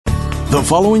The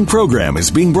following program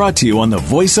is being brought to you on the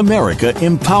Voice America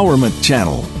Empowerment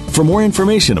Channel. For more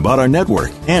information about our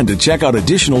network and to check out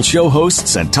additional show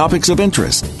hosts and topics of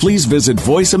interest, please visit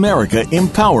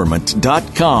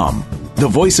voiceamericaempowerment.com. The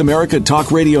Voice America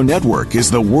Talk Radio Network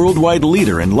is the worldwide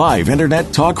leader in live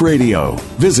Internet talk radio.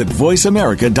 Visit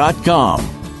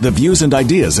voiceamerica.com. The views and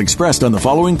ideas expressed on the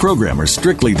following program are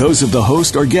strictly those of the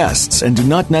host or guests and do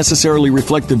not necessarily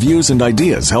reflect the views and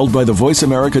ideas held by the Voice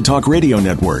America Talk Radio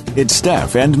Network, its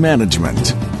staff, and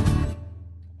management.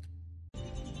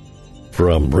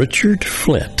 From Richard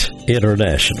Flint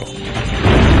International.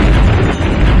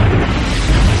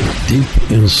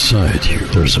 Deep inside you,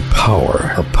 there's a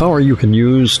power you can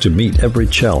use to meet every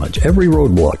challenge, every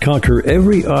roadblock, conquer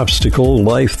every obstacle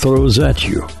life throws at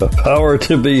you. A power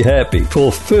to be happy,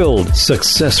 fulfilled,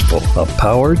 successful. A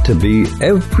power to be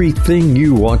everything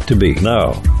you want to be.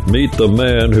 Now, meet the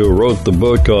man who wrote the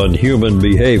book on human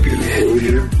behavior.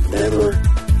 Behavior never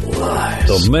lies.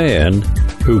 The man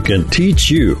who can teach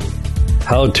you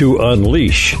how to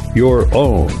unleash your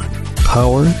own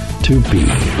power to be.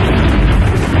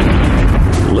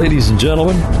 Ladies and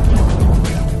gentlemen,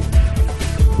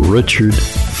 Richard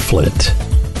Flint.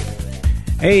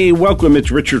 Hey, welcome.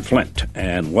 It's Richard Flint,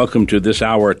 and welcome to this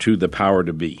hour to The Power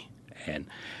to Be. And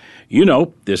you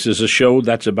know, this is a show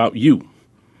that's about you,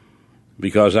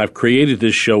 because I've created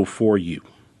this show for you.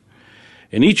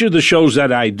 And each of the shows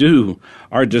that I do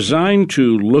are designed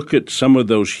to look at some of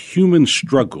those human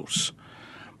struggles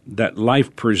that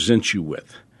life presents you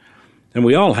with. And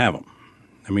we all have them.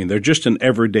 I mean, they're just an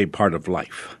everyday part of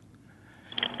life.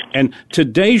 And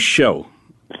today's show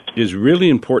is really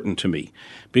important to me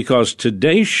because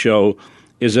today's show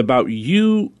is about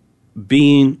you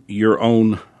being your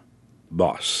own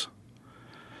boss.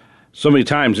 So many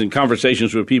times in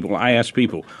conversations with people, I ask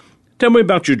people, tell me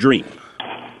about your dream.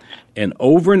 And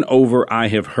over I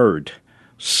have heard,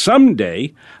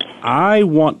 someday I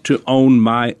want to own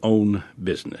my own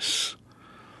business.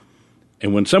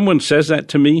 And when someone says that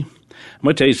to me, I'm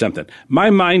going to tell you something. My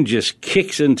mind just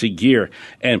kicks into gear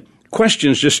and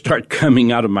questions just start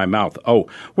coming out of my mouth. Oh,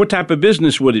 what type of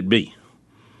business would it be?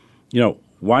 You know,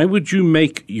 why would you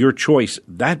make your choice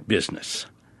that business?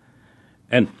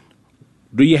 And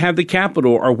do you have the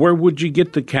capital, or where would you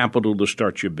get the capital to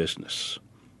start your business?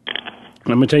 I'm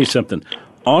going to tell you something.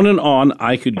 On and on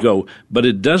I could go, but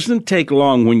it doesn't take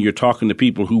long when you're talking to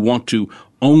people who want to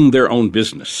own their own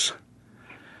business.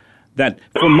 That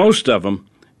for most of them,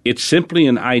 it's simply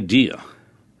an idea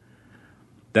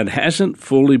that hasn't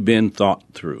fully been thought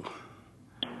through.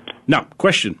 Now,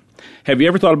 question, have you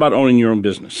ever thought about owning your own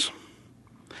business?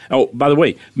 Oh, by the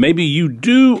way, maybe you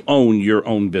do own your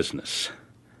own business.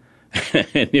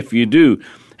 And if you do,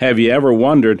 have you ever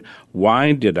wondered,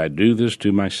 why did I do this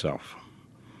to myself?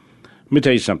 Let me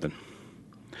tell you something.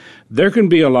 There can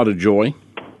be a lot of joy,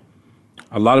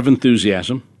 a lot of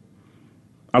enthusiasm,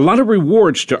 a lot of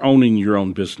rewards to owning your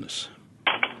own business.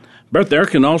 But there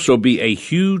can also be a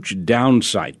huge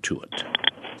downside to it.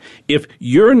 If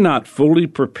you're not fully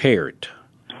prepared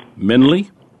mentally,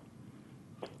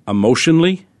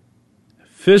 emotionally,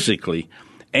 physically,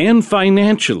 and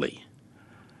financially,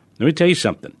 let me tell you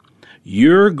something.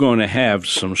 You're going to have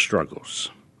some struggles.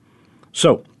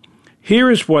 So, here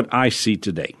is what I see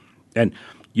today. And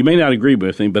you may not agree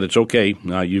with me, but it's okay.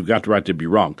 You've got the right to be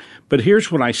wrong. But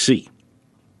here's what I see.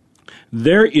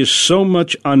 There is so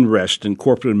much unrest in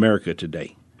corporate America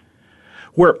today,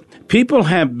 where people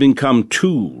have become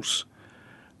tools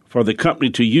for the company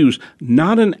to use,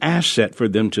 not an asset for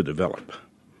them to develop.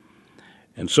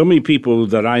 And so many people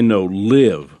that I know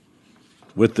live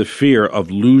with the fear of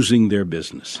losing their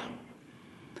business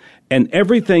and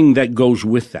everything that goes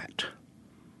with that.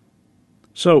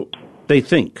 So they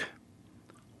think,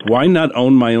 why not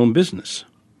own my own business?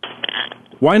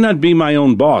 Why not be my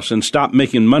own boss and stop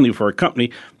making money for a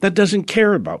company that doesn't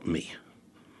care about me?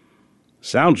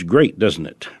 Sounds great, doesn't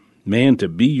it? Man, to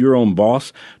be your own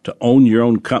boss, to own your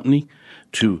own company,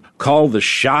 to call the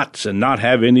shots and not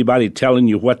have anybody telling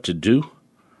you what to do.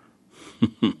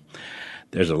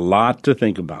 There's a lot to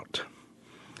think about.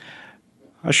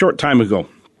 A short time ago,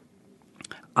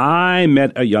 I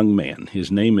met a young man.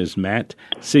 His name is Matt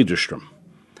Sederstrom,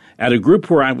 at a group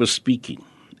where I was speaking.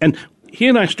 And he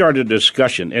and I started a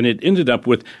discussion, and it ended up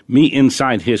with me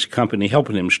inside his company,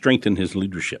 helping him strengthen his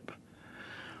leadership.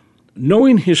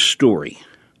 Knowing his story,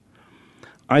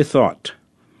 I thought,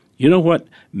 you know what?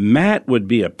 Matt would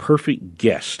be a perfect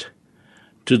guest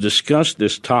to discuss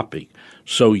this topic,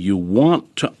 so you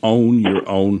want to own your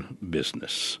own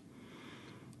business.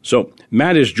 So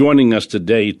Matt is joining us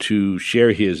today to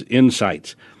share his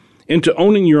insights into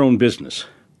owning your own business.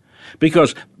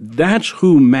 because that's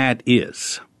who Matt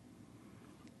is.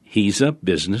 He's a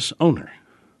business owner.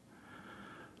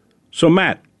 So,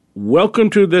 Matt, welcome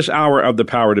to this hour of The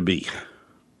Power to Be.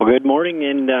 Well, good morning,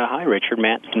 and hi, Richard,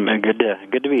 Matt. Good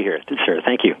to be here, sir.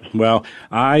 Thank you. Well,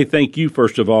 I thank you,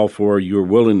 first of all, for your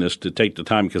willingness to take the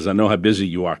time, because I know how busy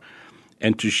you are,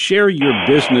 and to share your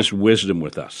business wisdom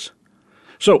with us.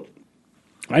 So,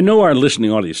 I know our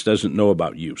listening audience doesn't know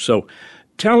about you. So,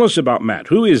 tell us about Matt.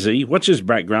 Who is he? What's his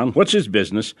background? What's his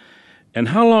business? And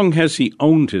how long has he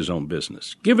owned his own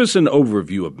business? Give us an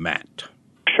overview of Matt.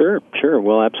 Sure.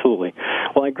 Well, absolutely.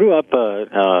 Well, I grew up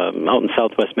out in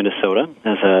southwest Minnesota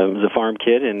as a farm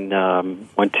kid, and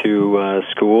went to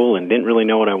school and didn't really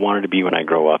know what I wanted to be when I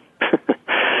grow up.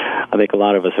 I think a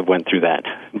lot of us have went through that.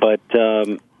 But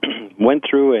went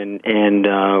through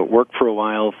and worked for a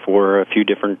while for a few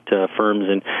different firms,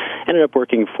 and ended up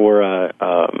working for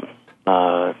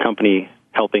a company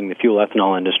helping the fuel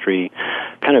ethanol industry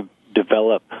kind of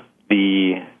develop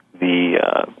the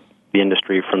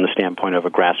industry from the standpoint of a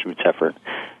grassroots effort.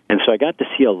 And so I got to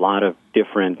see a lot of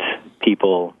different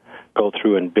people go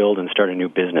through and build and start a new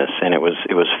business, and it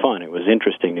was fun. It was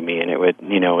interesting to me, and it was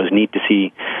neat to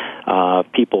see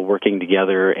people working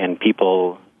together and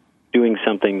people doing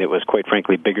something that was, quite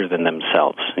frankly, bigger than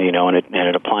themselves. And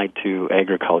it applied to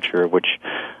agriculture, which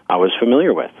I was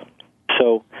familiar with.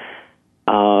 So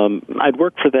I'd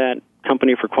worked for that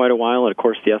company for quite a while, and of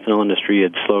course the ethanol industry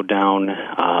had slowed down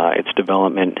its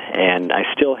development, and I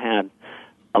still had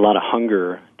a lot of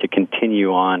hunger to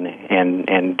continue on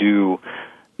and do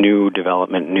new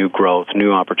development, new growth,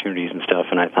 new opportunities and stuff.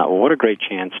 And I thought, well, what a great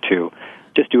chance to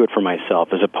just do it for myself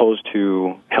as opposed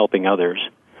to helping others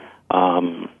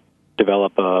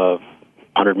develop a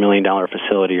 $100 million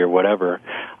facility or whatever.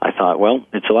 I thought, well,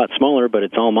 it's a lot smaller, but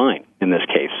it's all mine in this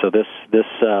case. So this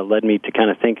led me to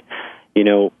kind of think,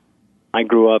 I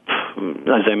grew up,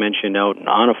 as I mentioned, out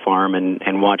on a farm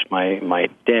and watched my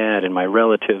dad and my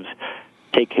relatives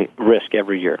take a risk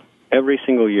every year. Every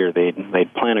single year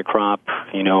they'd plant a crop,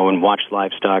 and watch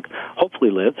livestock,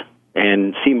 hopefully live,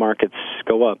 and see markets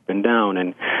go up and down,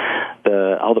 and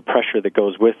all the pressure that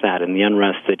goes with that, and the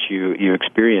unrest that you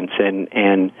experience.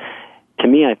 And to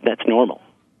me, that's normal.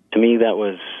 To me, that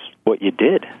was what you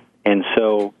did. And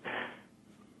so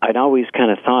I'd always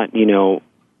kind of thought,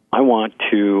 I want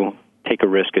to take a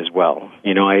risk as well.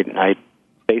 I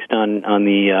based on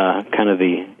the kind of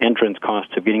the entrance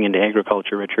costs of getting into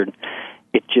agriculture, Richard,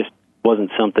 it just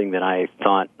wasn't something that I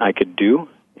thought I could do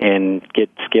and get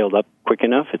scaled up quick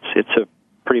enough. It's a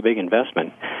pretty big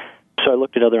investment. So I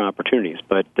looked at other opportunities,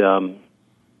 but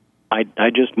I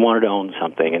just wanted to own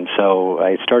something, and so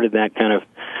I started that kind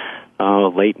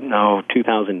of late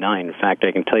 2009. In fact,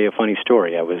 I can tell you a funny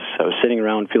story. I was sitting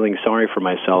around feeling sorry for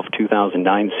myself,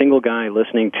 2009, single guy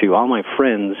listening to all my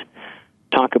friends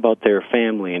talk about their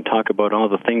family and talk about all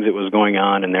the things that was going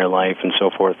on in their life and so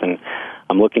forth. And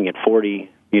I'm looking at 40,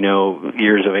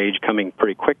 years of age coming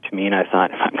pretty quick to me, and I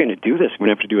thought, if I'm going to do this, I'm going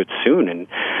to have to do it soon. And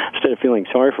instead of feeling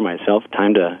sorry for myself,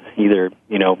 time to either,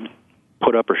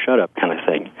 put up or shut up kind of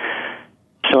thing.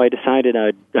 So I decided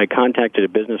I contacted a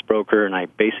business broker, and I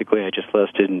just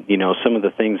listed, some of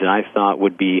the things that I thought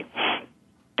would be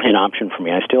an option for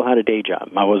me. I still had a day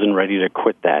job. I wasn't ready to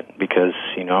quit that because,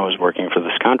 I was working for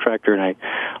this contractor, and I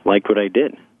liked what I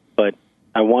did. But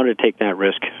I wanted to take that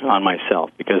risk on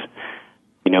myself because,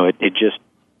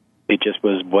 it just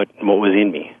was what was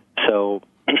in me. So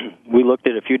we looked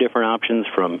at a few different options,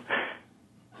 from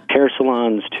hair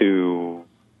salons to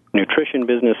nutrition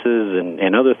businesses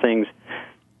and other things.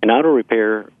 And auto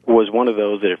repair was one of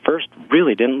those that at first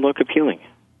really didn't look appealing.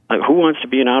 Like, who wants to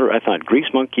be an auto? I thought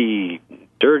grease monkey,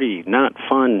 dirty, not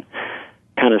fun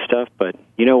kind of stuff. But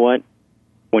you know what?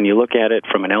 When you look at it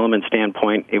from an element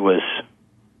standpoint, it was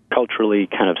culturally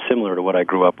kind of similar to what I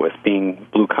grew up with, being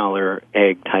blue-collar,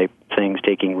 ag-type things,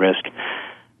 taking risk.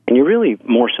 And you're really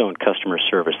more so in customer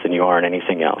service than you are in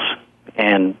anything else.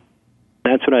 And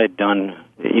that's what I had done,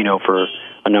 for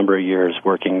a number of years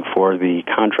working for the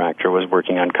contractor, was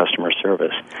working on customer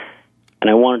service. And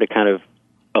I wanted to kind of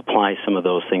apply some of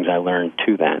those things I learned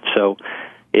to that. So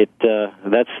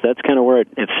that's kind of where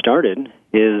it started,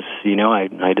 is,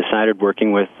 I decided,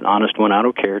 working with Honest One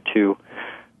Auto Care, to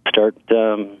start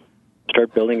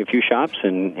building a few shops,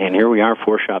 and here we are,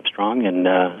 4 shops strong, and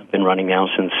been running now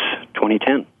since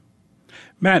 2010.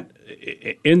 Matt,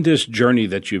 in this journey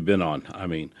that you've been on,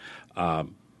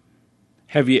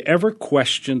 have you ever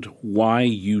questioned why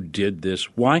you did this?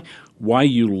 Why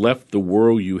you left the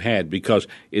world you had? Because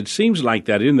it seems like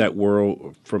that in that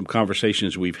world, from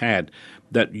conversations we've had,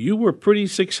 that you were pretty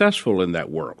successful in that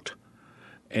world.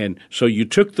 And so you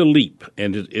took the leap,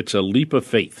 and it's a leap of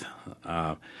faith.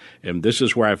 And this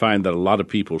is where I find that a lot of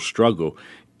people struggle,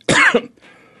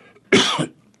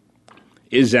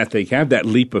 is that they have that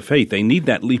leap of faith. They need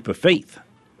that leap of faith,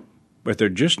 but they're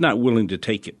just not willing to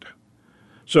take it.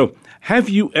 So have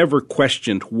you ever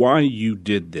questioned why you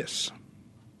did this?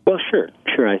 Well, sure.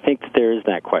 I think that there is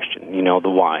that question, the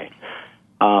why.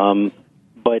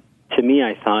 But to me,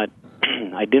 I thought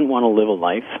I didn't want to live a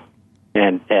life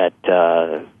and at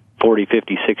 40,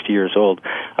 50, 60 years old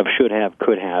of should have,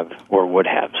 could have, or would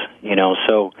have.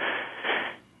 So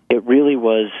it really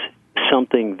was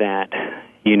something that,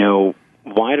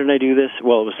 why did I do this?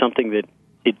 Well, it was something that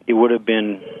it would have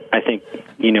been, I think,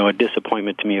 a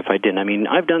disappointment to me if I didn't. I mean,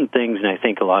 I've done things, and I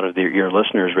think a lot of your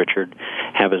listeners, Richard,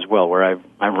 have as well, where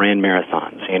I ran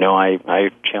marathons. I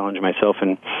challenged myself,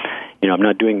 and I'm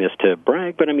not doing this to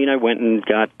brag, but I went and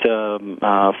got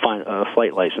a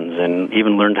flight license, and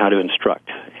even learned how to instruct.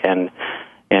 And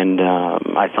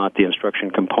I thought the instruction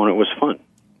component was fun,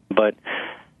 but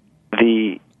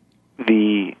the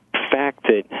fact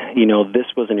that this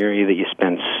was an area that you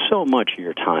spend so much of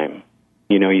your time.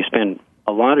 You spend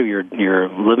a lot of your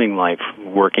living life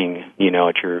working,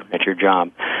 at your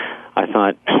job. I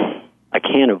thought I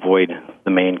can't avoid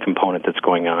the main component that's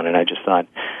going on, and I just thought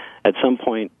at some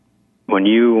point when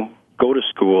you go to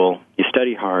school, you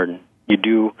study hard,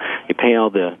 you pay all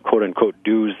the quote unquote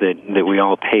dues that we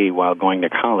all pay while going to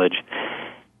college.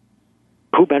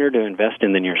 Who better to invest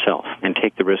in than yourself and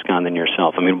take the risk on than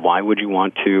yourself? Why would you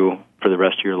want to, for the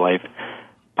rest of your life,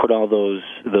 put all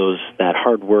that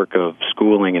hard work of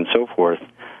schooling and so forth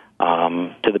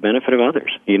to the benefit of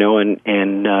others?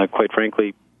 And quite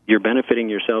frankly, you're benefiting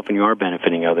yourself and you are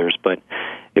benefiting others. But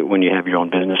when you have your own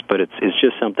business, but it's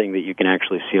just something that you can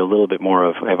actually see a little bit more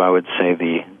of, I would say,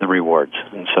 the rewards.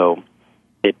 And so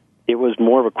it was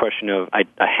more of a question of I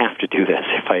have to do this.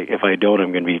 If I don't,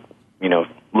 I'm going to be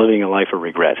living a life of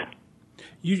regret.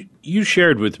 You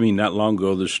shared with me not long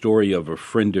ago the story of a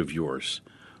friend of yours.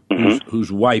 Mm-hmm.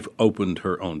 whose wife opened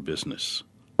her own business.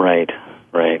 Right.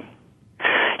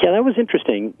 Yeah, that was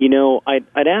interesting.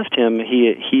 I'd asked him.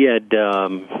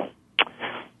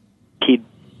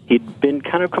 He'd been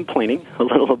kind of complaining a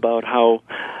little about how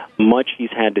much he's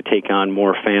had to take on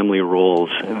more family roles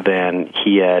than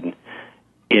he had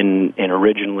in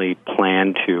originally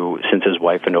planned to, since his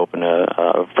wife had opened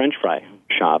a French fry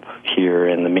shop here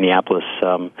in the Minneapolis,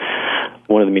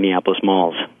 one of the Minneapolis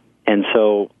malls, and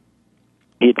so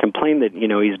he had complained that,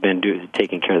 he's been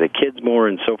taking care of the kids more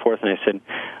and so forth. And I said,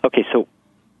 okay, so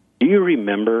do you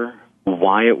remember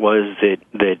why it was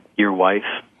that your wife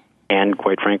and,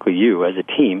 quite frankly, you as a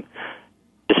team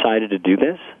decided to do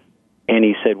this? And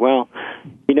he said, well,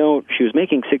 she was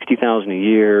making $60,000 a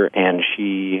year, and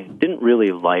she didn't really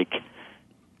like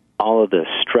all of the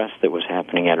stress that was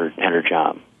happening at her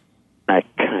job. I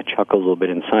kind of chuckled a little bit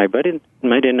inside, but I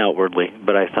didn't outwardly.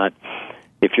 But I thought,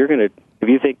 if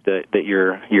you think that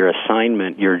your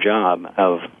assignment, your job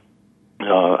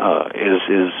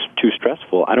is too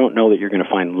stressful, I don't know that you're going to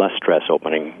find less stress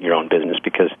opening your own business,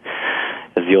 because,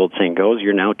 as the old saying goes,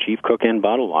 you're now chief cook and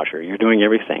bottle washer. You're doing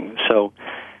everything. So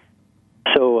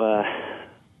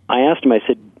I asked him. I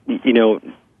said,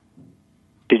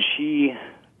 did she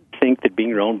think that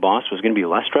being her own boss was going to be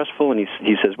less stressful? And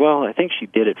he says, well, I think she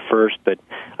did at first, but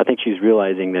I think she's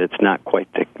realizing that it's not quite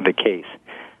the case.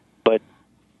 But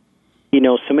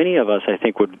so many of us, I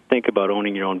think, would think about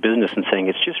owning your own business and saying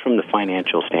it's just from the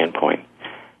financial standpoint.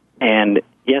 And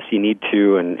yes, you need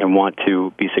to and want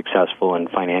to be successful, and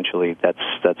financially, that's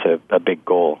a big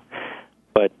goal.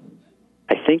 But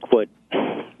I think what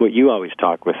you always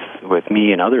talk with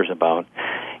me and others about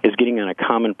is getting on a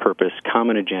common purpose,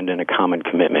 common agenda, and a common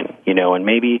commitment. And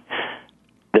maybe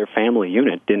their family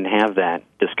unit didn't have that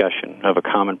discussion of a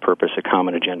common purpose, a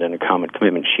common agenda, and a common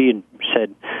commitment. She had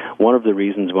said one of the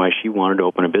reasons why she wanted to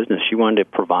open a business, she wanted to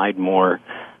provide more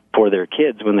for their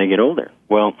kids when they get older.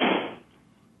 Well,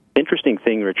 interesting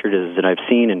thing, Richard, is that I've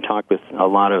seen and talked with a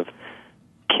lot of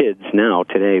kids now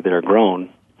today that are grown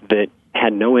that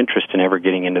had no interest in ever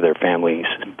getting into their family's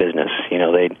business.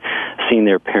 They'd seen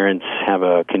their parents have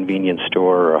a convenience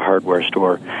store or a hardware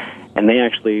store, and they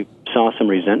actually saw some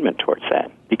resentment towards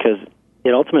that, because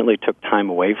it ultimately took time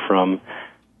away from,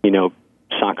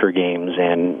 soccer games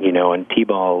and, and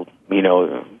t-ball,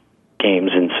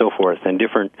 games and so forth, and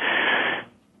different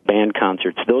band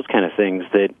concerts, those kind of things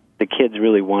that the kids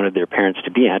really wanted their parents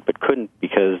to be at, but couldn't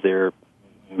because they're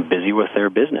busy with their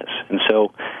business. And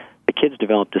so the kids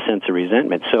developed a sense of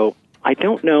resentment. So I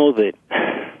don't know that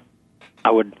I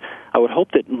would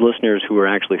hope that listeners who are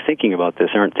actually thinking about this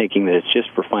aren't thinking that it's just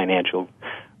for financial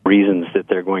reasons that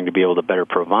they're going to be able to better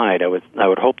provide. I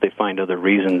would hope they find other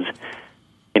reasons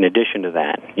in addition to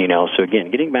that. So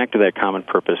again, getting back to that common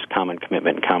purpose, common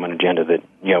commitment, common agenda that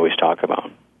you always talk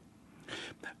about.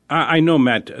 I know,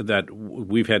 Matt, that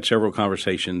we've had several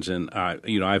conversations, and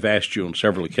I've asked you on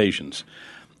several occasions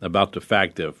about the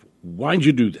fact of why'd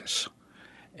you do this,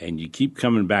 and you keep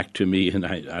coming back to me, and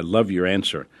I love your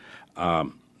answer,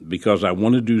 because I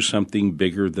want to do something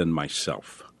bigger than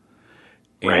myself.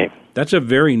 And right. That's a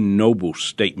very noble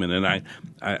statement, and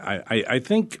I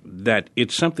think that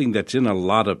it's something that's in a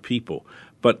lot of people.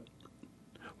 But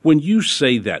when you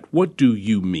say that, what do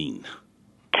you mean?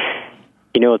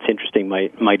 It's interesting.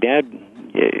 My dad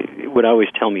would always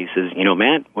tell me, he says,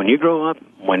 Matt, when you grow up,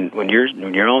 when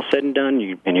you're all said and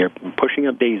done, and you're pushing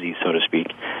up daisies, so to speak,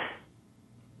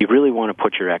 you really want to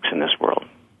put your X in this world.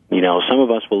 Some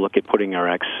of us will look at putting our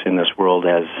X in this world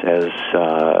as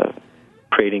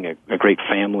creating a great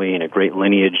family and a great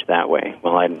lineage that way.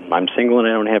 Well, I'm single and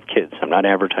I don't have kids. I'm not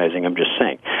advertising. I'm just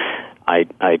saying.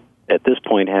 I at this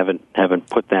point haven't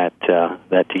put that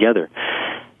together.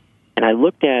 And I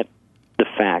looked at the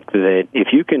fact that if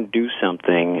you can do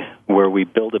something where we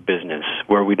build a business,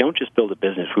 where we don't just build a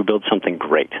business, we build something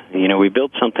great. We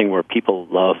build something where people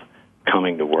love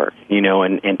coming to work.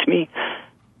 And to me,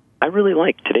 I really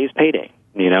like today's payday.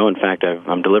 In fact,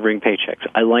 I'm delivering paychecks.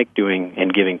 I like doing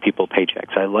and giving people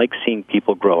paychecks. I like seeing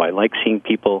people grow. I like seeing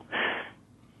people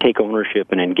take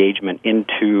ownership and engagement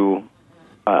into,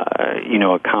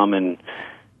 a common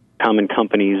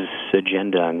company's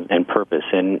agenda and purpose.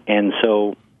 And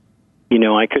so,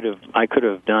 I could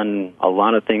have done a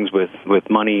lot of things with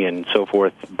money and so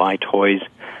forth, buy toys.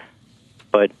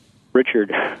 But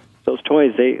Richard, those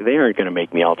toys, they aren't going to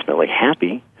make me ultimately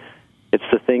happy. It's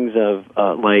the things of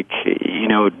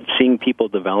seeing people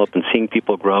develop and seeing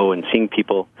people grow and seeing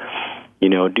people,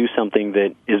 do something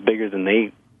that is bigger than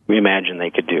they imagine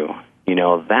they could do.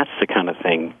 That's the kind of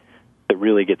thing that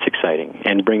really gets exciting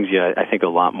and brings you, I think, a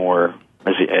lot more,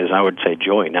 as I would say,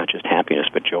 joy, not just happiness,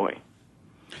 but joy.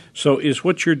 So is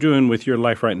what you're doing with your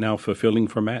life right now fulfilling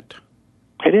for Matt?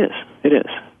 It is.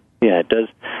 Yeah, it does.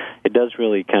 It does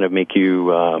really kind of make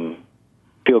you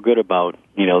feel good about,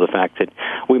 the fact that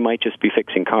we might just be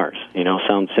fixing cars.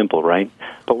 Sounds simple, right?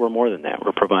 But we're more than that.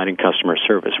 We're providing customer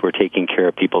service. We're taking care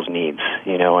of people's needs,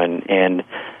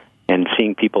 and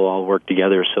seeing people all work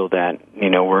together so that,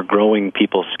 we're growing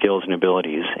people's skills and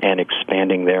abilities and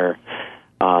expanding their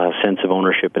sense of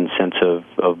ownership and sense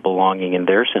of belonging and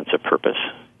their sense of purpose.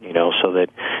 So that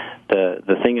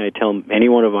the thing I tell any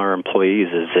one of our employees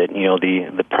is that,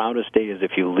 the proudest day is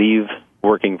if you leave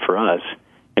working for us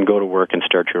and go to work and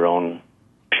start your own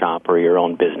shop or your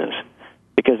own business.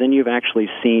 Because then you've actually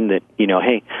seen that,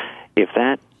 hey, if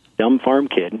that dumb farm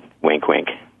kid, wink, wink,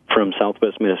 from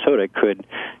Southwest Minnesota could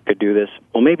do this,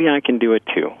 well, maybe I can do it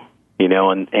too.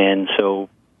 And so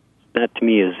that to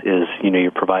me is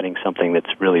you're providing something that's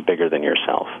really bigger than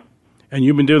yourself. And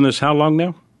you've been doing this how long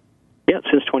now? Yeah,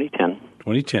 since 2010.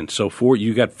 2010. So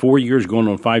you got 4 years going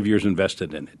on 5 years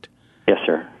invested in it. Yes,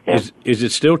 sir. Yeah. Is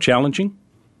it still challenging?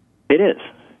 It is.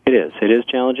 It is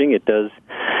challenging. It does.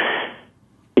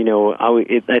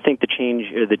 I think the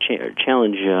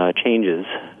challenge changes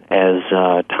as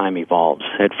time evolves.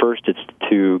 At first, it's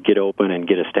to get open and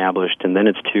get established, and then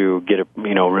it's to get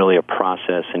really a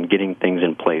process and getting things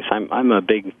in place. I'm a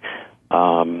big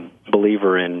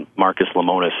believer in Marcus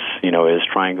Lemonis, his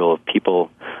triangle of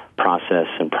people, process,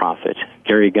 and profit.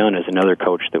 Gary Gunn is another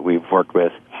coach that we've worked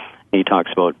with. He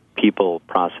talks about people,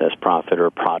 process, profit, or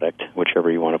product,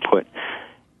 whichever you want to put.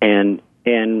 And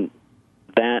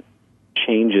that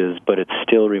changes, but it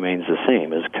still remains the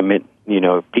same.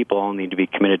 People all need to be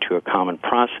committed to a common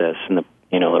process, and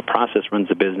the process runs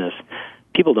a business.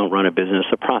 People don't run a business;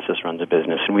 the process runs a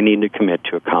business, and we need to commit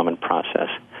to a common process.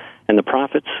 And the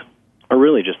profits are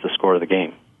really just the score of the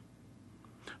game.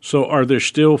 So, are there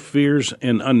still fears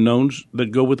and unknowns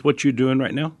that go with what you're doing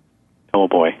right now? Oh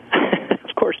boy,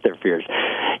 of course there are fears.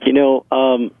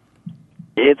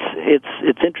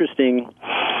 It's interesting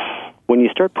when you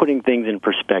start putting things in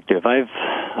perspective.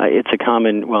 It's a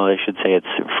common. Well, I should say it's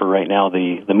for right now.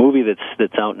 The movie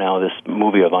that's out now. This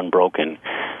movie of Unbroken is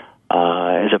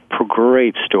a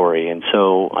great story, and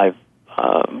so I've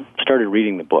started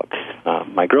reading the book.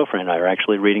 My girlfriend and I are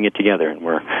actually reading it together, and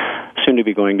we're soon to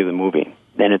be going to the movie.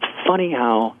 And it's funny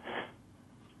how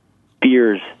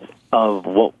fears of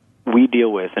what we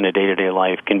deal with in a day-to-day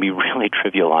life can be really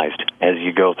trivialized as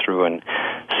you go through and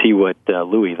see what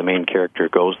Louis, the main character,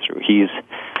 goes through. He's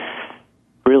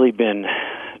really been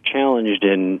challenged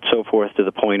and so forth to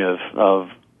the point of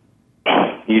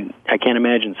I can't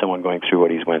imagine someone going through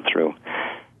what he's went through.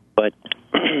 But,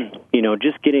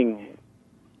 just getting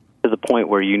to the point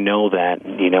where that,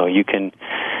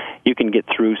 you can get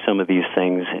through some of these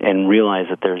things and realize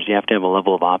that you have to have a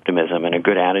level of optimism and a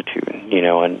good attitude,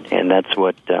 and that's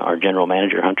what our general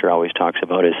manager, Hunter, always talks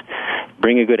about is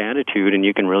bring a good attitude and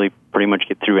you can really pretty much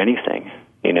get through anything.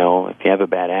 If you have a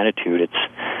bad attitude, it's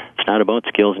not about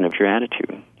skills and it's your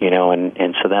attitude,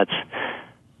 and so that's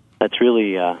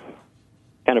really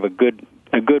kind of a good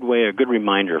way, a good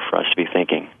reminder for us to be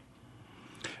thinking.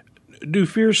 Do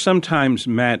fears sometimes,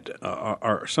 Matt,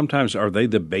 are they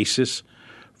the basis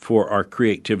for our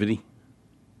creativity?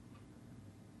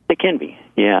 It can be,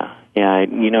 yeah.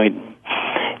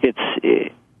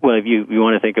 Well, if you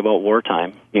want to think about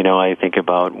wartime, I think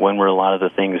about when were a lot of the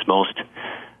things most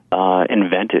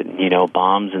invented,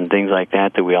 bombs and things like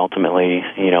that we ultimately,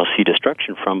 see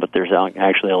destruction from, but there's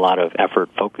actually a lot of effort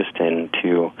focused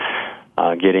into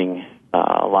getting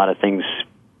a lot of things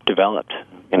developed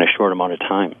in a short amount of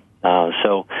time.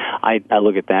 So I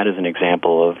look at that as an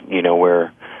example of,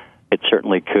 where it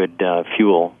certainly could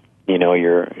fuel,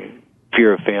 your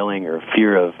fear of failing or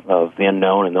fear of the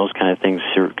unknown, and those kind of things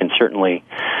can certainly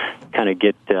kind of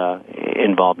get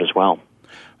involved as well.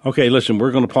 Okay, listen,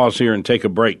 we're going to pause here and take a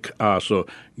break. So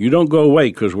you don't go away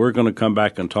because we're going to come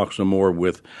back and talk some more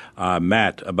with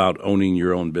Matt about owning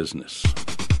your own business.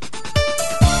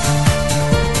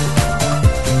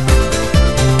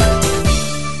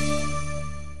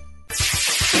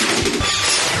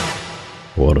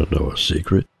 Want to know a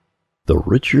secret? The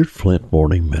Richard Flint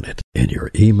Morning Minute in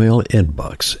your email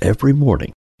inbox every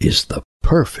morning is the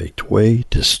perfect way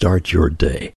to start your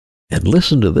day. And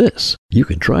listen to this. You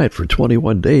can try it for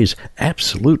 21 days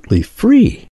absolutely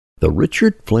free. The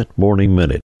Richard Flint Morning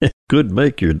Minute could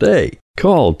make your day.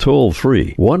 Call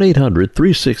toll-free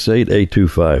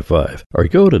 1-800-368-8255 or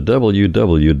go to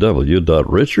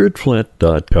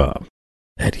www.richardflint.com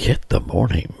and get the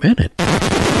Morning Minute.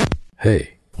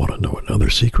 Hey, want to know another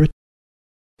secret?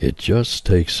 It just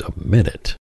takes a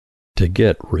minute to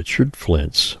get Richard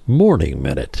Flint's Morning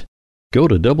Minute. Go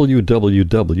to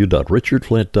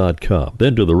www.richardflint.com,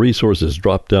 then to the Resources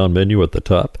drop-down menu at the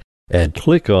top, and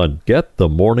click on Get the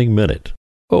Morning Minute.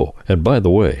 Oh, and by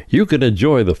the way, you can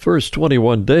enjoy the first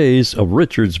 21 days of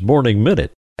Richard's Morning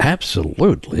Minute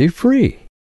absolutely free.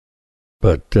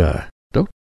 But don't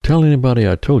tell anybody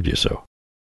I told you so.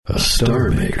 A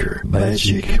Star Maker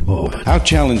magic moment. How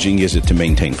challenging is it to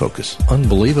maintain focus?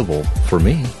 Unbelievable for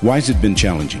me. Why has it been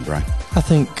challenging, Brian? I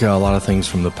think a lot of things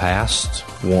from the past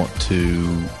want to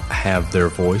have their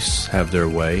voice, have their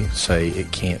way, say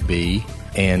it can't be.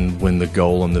 And when the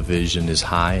goal and the vision is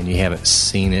high and you haven't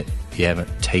seen it, you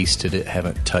haven't tasted it,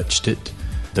 haven't touched it,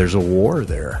 there's a war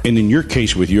there. And in your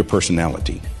case with your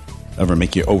personality, ever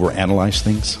make you overanalyze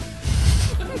things?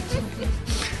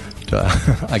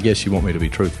 I guess you want me to be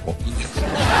truthful.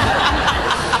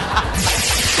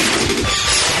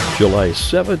 July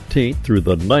 17th through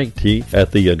the 19th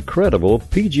at the incredible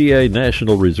PGA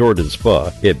National Resort and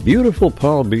Spa in beautiful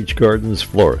Palm Beach Gardens,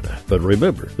 Florida. But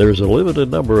remember, there's a limited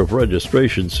number of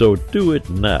registrations, so do it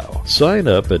now. Sign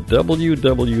up at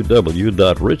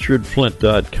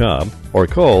www.richardflint.com or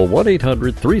call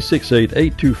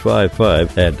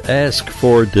 1-800-368-8255 and ask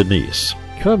for Denise.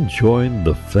 Come join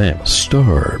the family.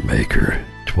 Star Maker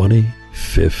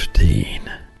 2015.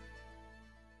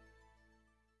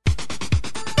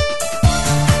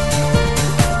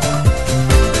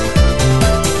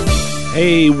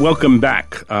 Hey, welcome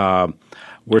back.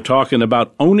 We're talking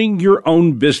about owning your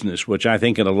own business, which I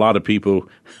think in a lot of people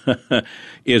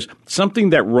is something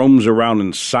that roams around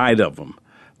inside of them,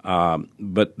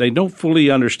 but they don't fully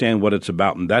understand what it's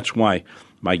about, and that's why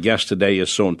my guest today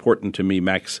is so important to me,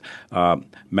 Matt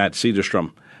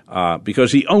Sederstrom,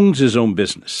 because he owns his own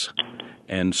business.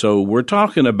 And so we're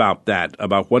talking about that,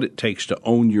 about what it takes to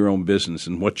own your own business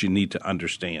and what you need to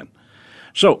understand.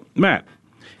 So, Matt,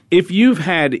 if you've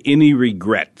had any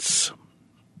regrets,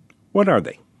 what are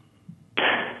they?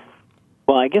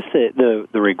 Well, I guess the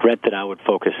regret that I would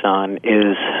focus on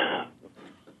is,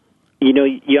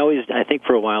 you always, I think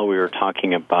for a while we were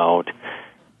talking about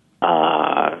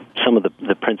some of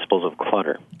the principles of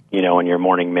clutter, in your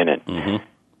morning minute. Mm-hmm.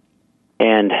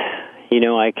 And,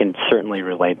 I can certainly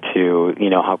relate to,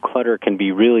 how clutter can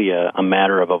be really a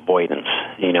matter of avoidance.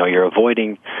 You're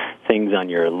avoiding things on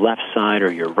your left side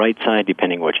or your right side,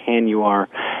 depending which hand you are,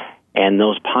 and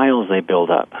those piles, they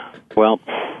build up. Well,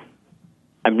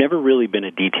 I've never really been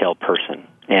a detail person,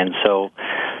 and so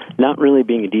not really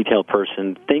being a detail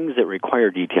person, things that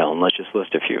require detail, and let's just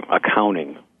list a few: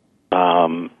 accounting,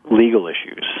 legal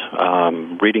issues,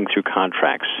 reading through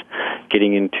contracts,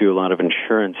 getting into a lot of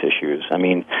insurance issues. I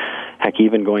mean, heck,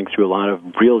 even going through a lot of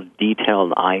real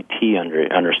detailed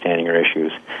IT understanding or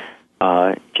issues,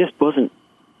 just wasn't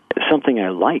something I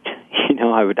liked.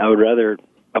 I would rather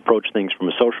approach things from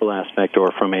a social aspect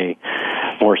or from a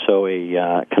more so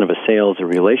a kind of a sales or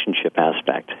relationship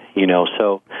aspect.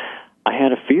 So I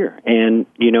had a fear. And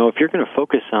if you're going to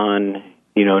focus on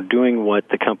doing what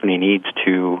the company needs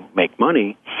to make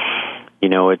money,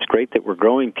 it's great that we're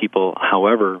growing people.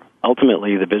 However,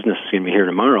 ultimately the business is going to be here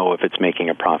tomorrow if it's making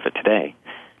a profit today.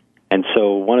 And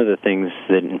so one of the things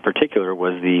that in particular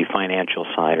was the financial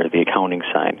side or the accounting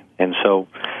side. And so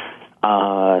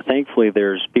thankfully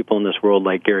there's people in this world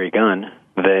like Gary Gunn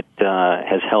that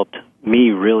has helped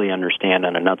me really understand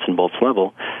on a nuts and bolts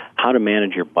level how to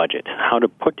manage your budget, how to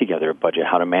put together a budget,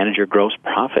 how to manage your gross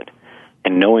profit,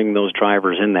 and knowing those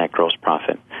drivers in that gross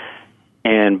profit.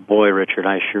 And boy, Richard,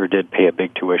 I sure did pay a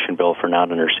big tuition bill for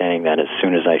not understanding that as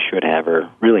soon as I should have or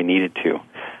really needed to.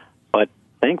 But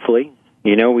thankfully,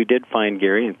 we did find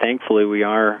Gary, and thankfully we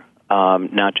are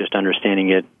not just understanding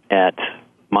it at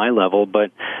my level, but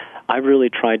I've really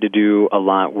tried to do a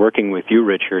lot working with you,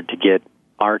 Richard, to get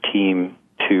our team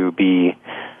to be,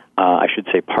 I should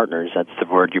say partners. That's the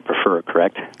word you prefer,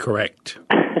 correct? Correct.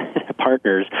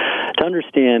 Partners, to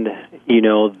understand,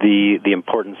 the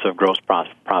importance of gross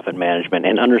profit management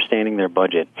and understanding their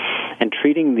budget and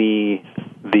treating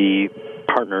the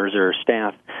partners or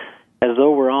staff as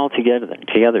though we're all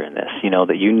together in this,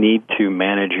 that you need to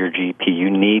manage your GP. You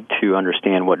need to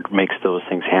understand what makes those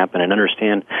things happen and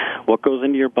understand what goes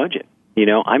into your budget.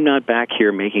 I'm not back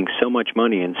here making so much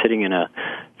money and sitting in a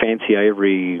fancy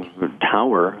ivory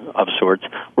tower of sorts.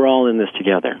 We're all in this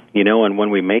together, and when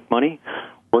we make money,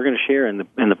 we're going to share in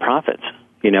the profits,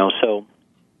 so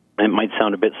it might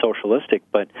sound a bit socialistic,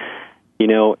 but,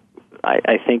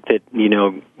 I think that,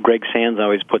 Greg Sands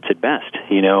always puts it best,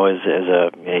 he's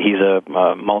a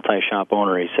multi-shop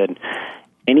owner. He said,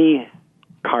 any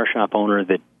car shop owner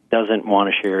that doesn't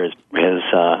want to share his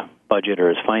budget or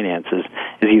his finances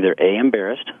is either A,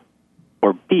 embarrassed,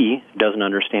 or B, doesn't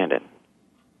understand it.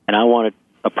 And I want to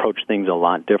approach things a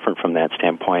lot different from that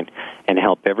standpoint and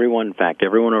help everyone, in fact,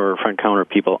 every one of our front counter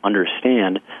people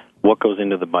understand what goes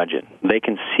into the budget. They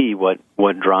can see what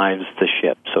drives the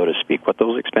ship, so to speak, what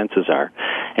those expenses are.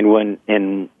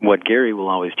 And what Gary will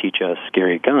always teach us,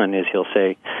 Gary Gunn, is he'll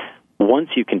say, once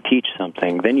you can teach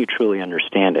something, then you truly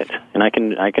understand it. And I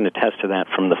can attest to that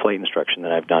from the flight instruction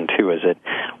that I've done too, is that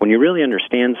when you really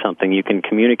understand something, you can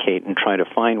communicate and try to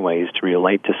find ways to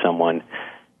relate to someone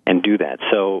and do that.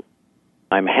 So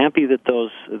I'm happy that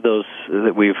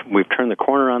that we've turned the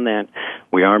corner on that.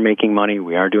 We are making money.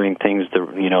 We are doing things the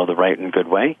right and good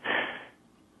way.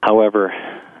 However,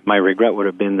 my regret would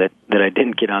have been that I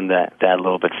didn't get on that a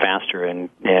little bit faster and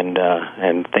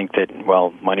think that,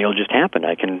 well, money will just happen.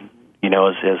 I can,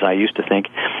 as I used to think,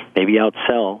 maybe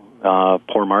outsell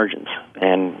poor margins.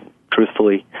 And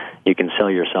truthfully, you can sell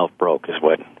yourself broke is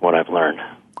what I've learned.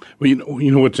 Well,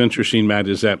 you know what's interesting, Matt,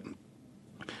 is that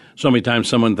so many times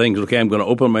someone thinks, okay, I'm going to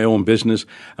open my own business.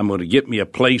 I'm going to get me a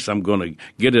place. I'm going to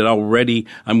get it all ready.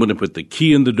 I'm going to put the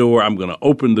key in the door. I'm going to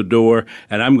open the door,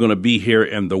 and I'm going to be here,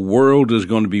 and the world is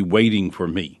going to be waiting for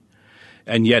me.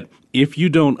 And yet, if you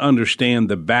don't understand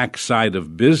the backside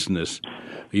of business,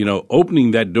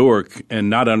 opening that door and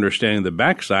not understanding the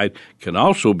backside can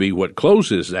also be what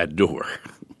closes that door.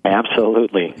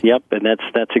 Absolutely. Yep, and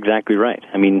that's exactly right.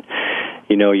 I mean,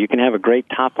 you can have a great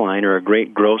top line or a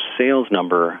great gross sales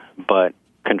number, but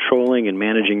controlling and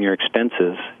managing your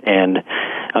expenses and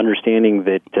understanding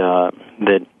that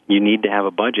you need to have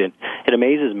a budget. It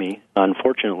amazes me,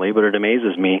 unfortunately, but it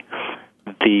amazes me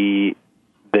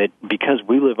that because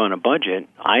we live on a budget,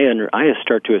 I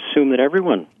start to assume that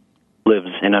everyone lives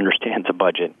and understands a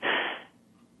budget.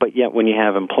 But yet when you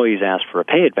have employees ask for a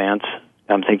pay advance,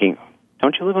 I'm thinking,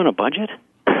 don't you live on a budget?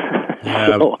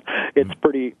 So it's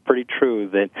pretty true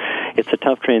that it's a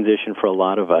tough transition for a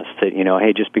lot of us that,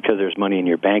 hey, just because there's money in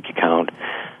your bank account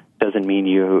doesn't mean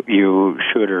you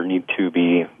should or need to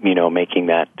be, making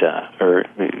that or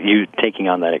you taking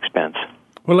on that expense.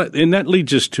 Well, and that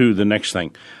leads us to the next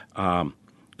thing,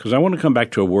 because I want to come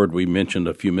back to a word we mentioned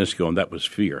a few minutes ago, and that was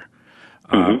fear.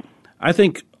 I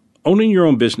think owning your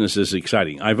own business is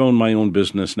exciting. I've owned my own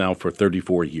business now for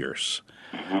 34 years.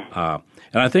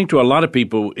 And I think to a lot of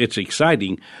people it's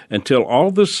exciting until all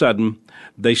of a sudden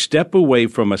they step away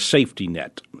from a safety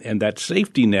net. And that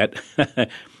safety net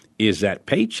is that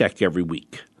paycheck every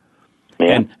week.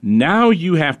 Yeah. And now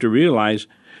you have to realize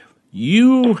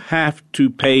you have to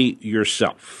pay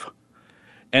yourself.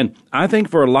 And I think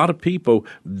for a lot of people,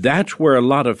 that's where a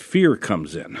lot of fear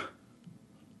comes in.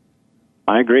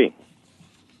 I agree.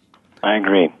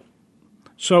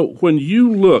 So when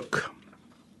you look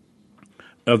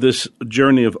of this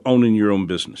journey of owning your own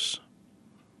business,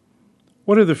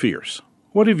 what are the fears?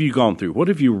 What have you gone through? What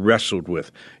have you wrestled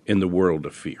with in the world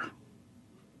of fear?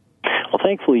 Well,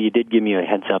 thankfully, you did give me a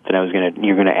heads up that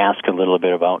you're going to ask a little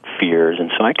bit about fears, and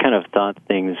so I kind of thought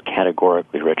things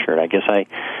categorically, Richard. I guess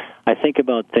I think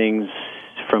about things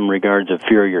from regards of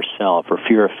fear of yourself, or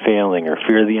fear of failing, or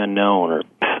fear of the unknown, or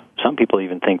some people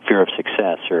even think fear of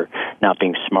success, or not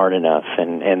being smart enough,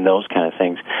 and those kind of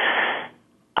things.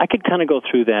 I could kind of go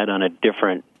through that on a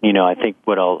different, I think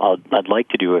what I'd like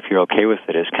to do, if you're okay with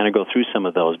it, is kind of go through some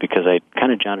of those, because I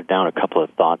kind of jotted down a couple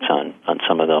of thoughts on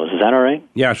some of those. Is that all right?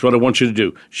 Yeah, that's what I want you to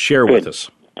do. Share Good. with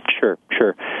us. Sure.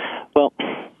 Well,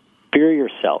 fear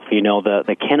yourself.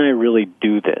 The can I really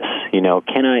do this?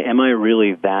 Am I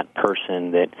really that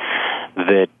person that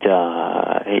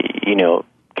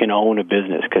can own a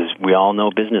business? Because we all know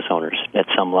business owners at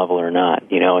some level or not,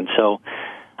 and so,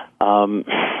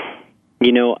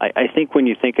 I think when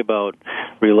you think about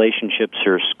relationships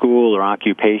or school or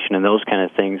occupation and those kind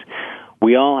of things,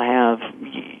 we all have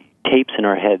tapes in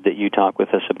our head that you talk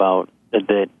with us about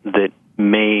that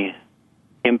may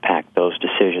impact those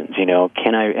decisions.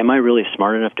 Am I really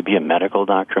smart enough to be a medical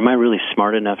doctor? Am I really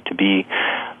smart enough to be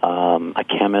a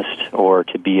chemist, or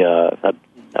to be a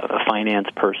finance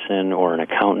person or an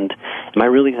accountant? Am I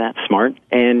really that smart?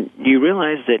 And you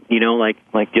realize that,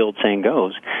 like the old saying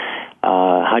goes,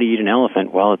 how do you eat an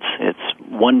elephant? Well, it's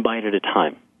one bite at a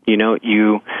time. You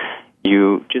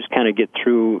just kind of get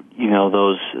through,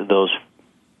 those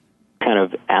kind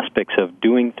of aspects of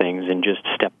doing things, and just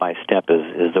step by step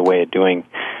is the way of doing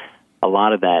a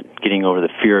lot of that, getting over the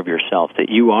fear of yourself that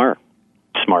you are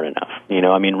smart enough.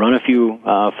 Run a few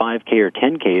 5K or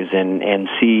 10Ks and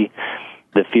see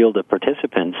the field of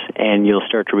participants, and you'll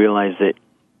start to realize that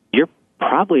you're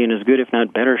probably in as good, if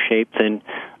not better shape than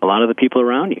a lot of the people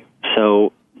around you.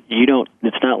 So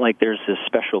it's not like there's this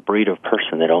special breed of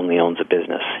person that only owns a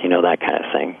business, that kind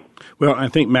of thing. Well, I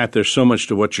think, Matt, there's so much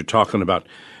to what you're talking about,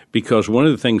 because one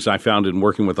of the things I found in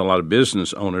working with a lot of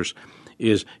business owners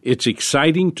is it's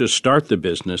exciting to start the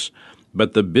business,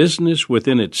 but the business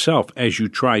within itself, as you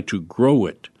try to grow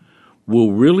it,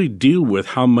 will really deal with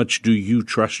how much do you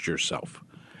trust yourself.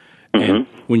 Mm-hmm. And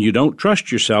when you don't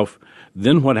trust yourself,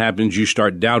 then what happens? You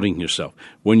start doubting yourself.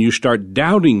 When you start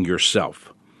doubting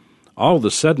yourself, all of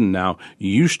a sudden now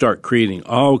you start creating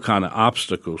all kind of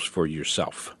obstacles for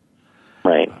yourself.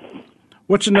 Right.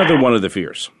 What's another one of the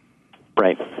fears?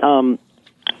 Right.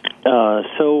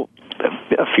 So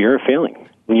a fear of failing.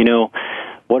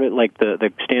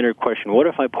 The standard question, what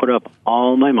if I put up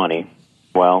all my money,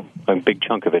 well, a big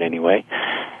chunk of it anyway,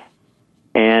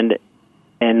 and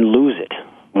lose it?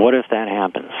 What if that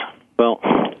happens? Well,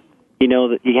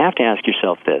 you have to ask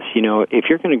yourself this. If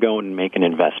you're going to go and make an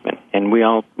investment, and we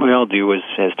all do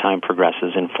as time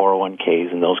progresses in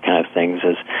 401ks and those kind of things,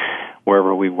 as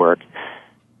wherever we work,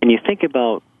 and you think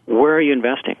about, where are you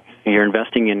investing? You're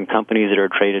investing in companies that are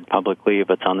traded publicly, if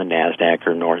it's on the NASDAQ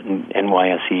or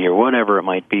NYSE or whatever it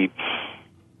might be.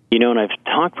 And I've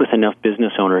talked with enough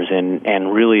business owners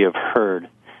and really have heard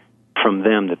from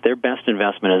them that their best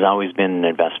investment has always been an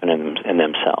investment in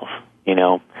themselves.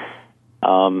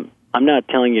 I'm not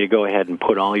telling you to go ahead and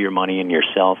put all your money in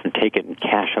yourself and take it and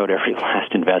cash out every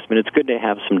last investment. It's good to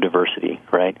have some diversity,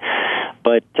 right?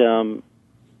 But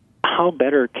how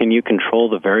better can you control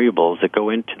the variables that go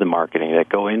into the marketing, that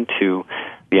go into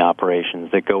the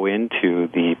operations, that go into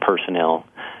the personnel?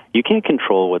 You can't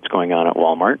control what's going on at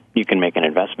Walmart. You can make an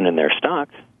investment in their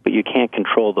stocks, but you can't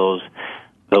control those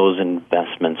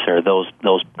investments or those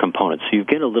components. So you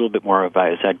get a little bit more of,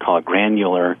 as I'd call, a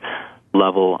granular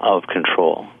level of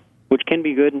control, which can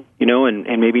be good,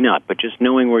 and maybe not. But just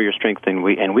knowing where your strengths and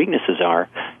weaknesses are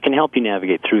can help you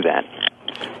navigate through that.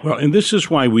 Well, and this is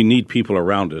why we need people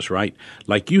around us, right?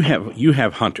 Like you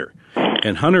have Hunter,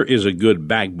 and Hunter is a good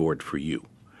backboard for you,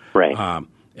 right?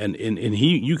 And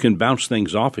you can bounce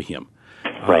things off of him,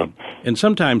 right? And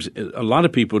sometimes a lot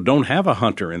of people don't have a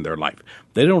Hunter in their life.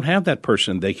 They don't have that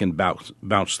person they can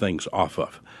bounce things off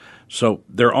of, so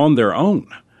they're on their own.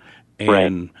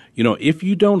 And, if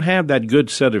you don't have that good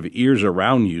set of ears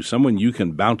around you, someone you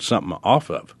can bounce something off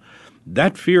of,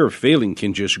 that fear of failing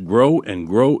can just grow and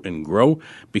grow and grow,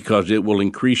 because it will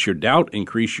increase your doubt,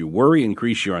 increase your worry,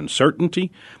 increase your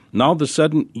uncertainty. And all of a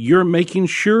sudden, you're making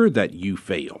sure that you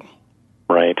fail.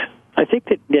 Right. I think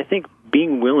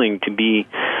being willing to be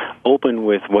open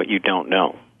with what you don't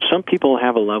know. Some people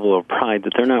have a level of pride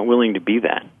that they're not willing to be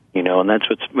that. And that's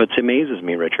what amazes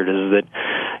me, Richard, is that,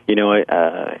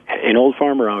 an old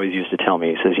farmer always used to tell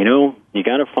me, he says, you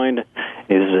got to find,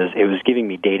 it was giving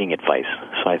me dating advice,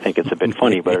 so I think it's a bit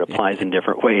funny, but it applies in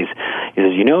different ways. He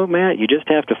says, Matt, you just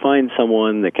have to find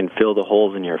someone that can fill the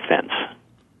holes in your fence.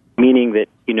 Meaning that,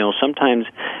 sometimes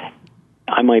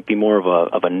I might be more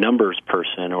of a numbers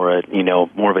person, or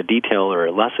more of a detail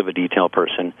or less of a detail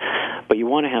person, but you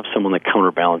want to have someone that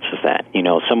counterbalances that,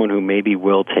 someone who maybe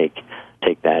will take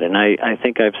that. And I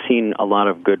think I've seen a lot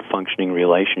of good functioning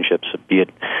relationships, be it,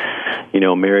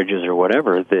 marriages or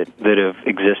whatever, that have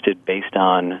existed based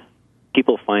on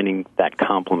people finding that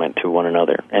complement to one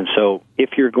another. And so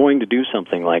if you're going to do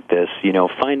something like this,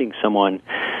 finding someone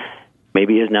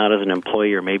maybe is not as an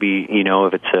employee, or maybe,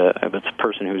 if it's a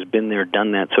person who's been there,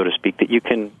 done that, so to speak, that you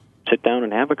can sit down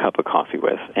and have a cup of coffee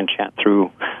with and chat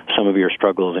through some of your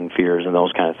struggles and fears and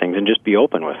those kind of things, and just be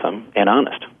open with them and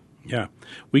honest. Yeah.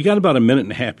 We got about a minute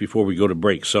and a half before we go to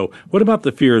break. So what about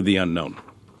the fear of the unknown?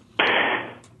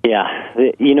 Yeah.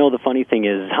 The funny thing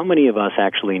is, how many of us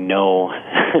actually know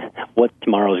what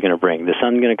tomorrow is going to bring? The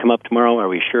sun's going to come up tomorrow, are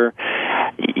we sure?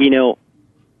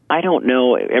 I don't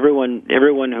know. Everyone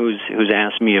who's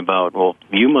asked me about, well,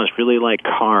 you must really like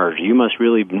cars. You must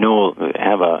really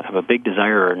have a big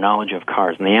desire or knowledge of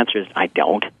cars. And the answer is, I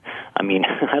don't. I mean,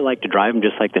 I like to drive them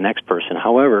just like the next person.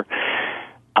 However,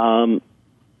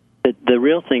 the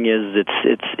real thing is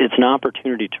it's an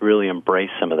opportunity to really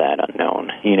embrace some of that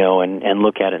unknown, and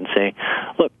look at it and say,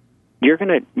 look,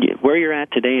 where you're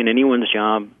at today in anyone's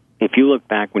job. If you look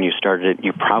back when you started it,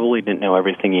 you probably didn't know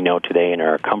everything you know today and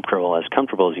are comfortable as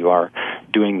you are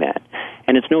doing that.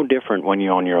 And it's no different when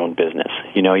you own your own business.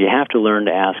 You have to learn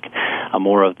to ask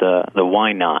more of the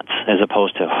why nots, as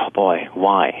opposed to, oh boy,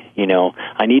 why?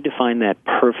 I need to find that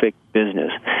perfect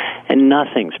business. And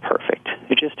nothing's perfect.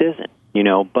 It just isn't,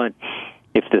 But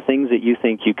if the things that you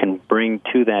think you can bring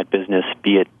to that business,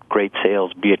 be it great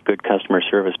sales, be it good customer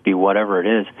service, be whatever it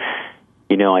is,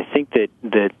 I think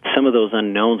that some of those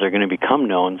unknowns are going to become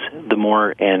knowns the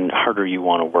more and harder you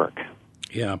want to work.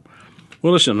 Yeah.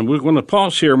 Well, listen, we're going to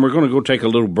pause here, and we're going to go take a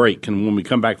little break. And when we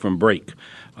come back from break,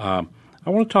 I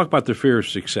want to talk about the fear of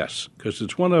success, because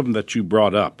it's one of them that you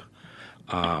brought up.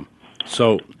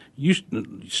 So you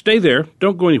stay there.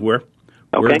 Don't go anywhere.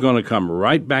 Okay. We're going to come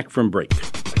right back from break.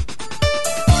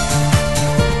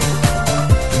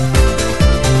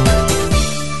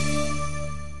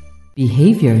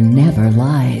 Behavior never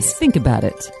lies. Think about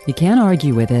it. You can't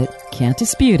argue with it, can't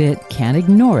dispute it, can't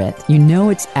ignore it. You know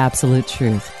it's absolute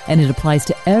truth, and it applies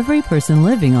to every person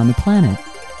living on the planet.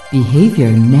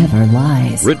 Behavior never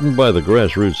lies. Written by the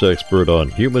grassroots expert on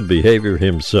human behavior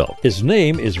himself. His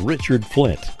name is Richard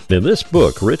Flint. In this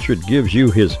book, Richard gives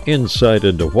you his insight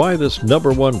into why this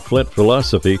 #1 Flint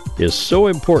philosophy is so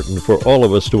important for all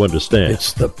of us to understand.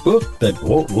 It's the book that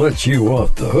won't let you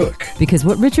off the hook. Because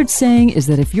what Richard's saying is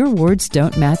that if your words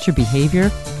don't match your behavior,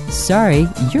 sorry,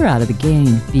 you're out of the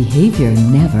game. Behavior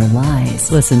never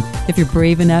lies. Listen, if you're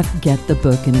brave enough, get the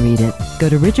book and read it. Go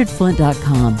to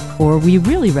richardflint.com, or we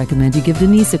really recommend you give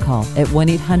Denise a call at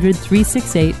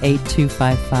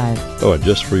 1-800-368-8255. Oh, and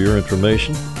just for your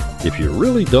information, if you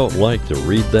really don't like to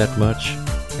read that much,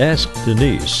 ask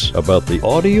Denise about the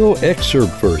audio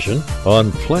excerpt version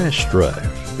on flash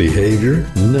drive. Behavior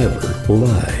never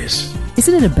lies.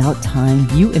 Isn't it about time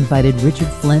you invited Richard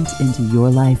Flint into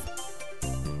your life?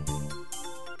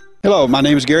 Hello, my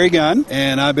name is Gary Gunn,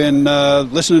 and I've been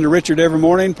listening to Richard every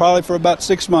morning probably for about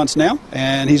 6 months now.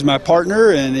 And he's my partner,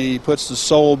 and he puts the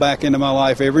soul back into my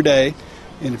life every day.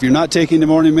 And if you're not taking the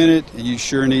morning minute, you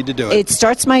sure need to do it. It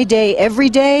starts my day every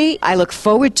day. I look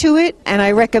forward to it, and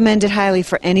I recommend it highly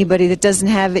for anybody that doesn't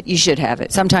have it. You should have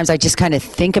it. Sometimes I just kind of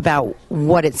think about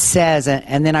what it says,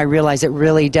 and then I realize it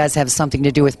really does have something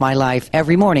to do with my life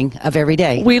every morning of every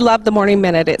day. We love the Morning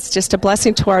Minute. It's just a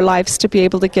blessing to our lives to be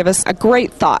able to give us a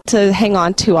great thought to hang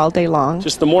on to all day long.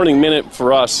 Just the Morning Minute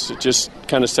for us, it just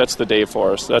kind of sets the day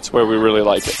for us. That's where we really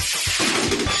like it.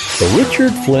 The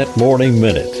Richard Flint Morning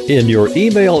Minute in your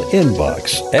email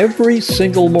inbox every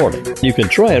single morning. You can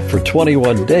try it for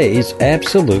 21 days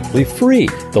absolutely free.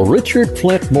 The Richard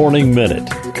Flint Morning Minute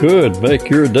could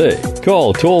make your day.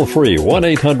 Call toll-free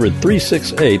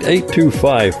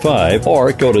 1-800-368-8255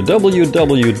 or go to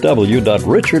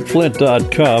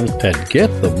www.richardflint.com and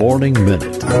get the Morning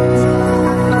Minute.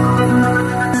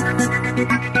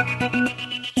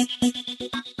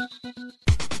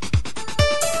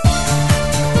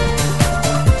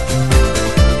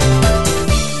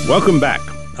 Welcome back.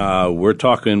 We're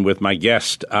talking with my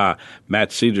guest, Matt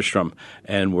Sederstrom,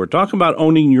 and we're talking about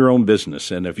owning your own business.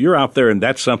 And if you're out there and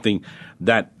that's something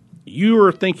that you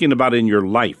are thinking about in your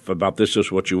life, about this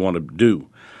is what you want to do,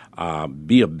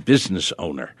 be a business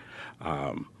owner.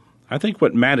 I think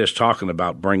what Matt is talking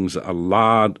about brings a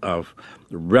lot of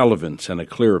relevance and a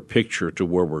clearer picture to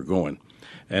where we're going.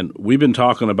 And we've been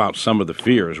talking about some of the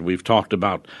fears. We've talked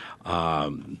about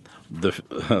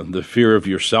the fear of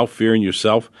yourself, fearing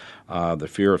yourself, the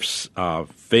fear of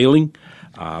failing,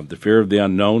 the fear of the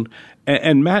unknown.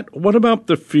 And Matt, what about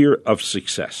the fear of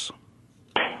success?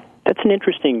 That's an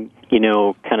interesting,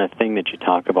 kind of thing that you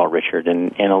talk about, Richard.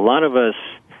 And a lot of us,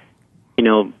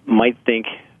 might think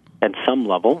at some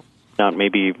level, not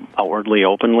maybe outwardly,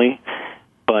 openly,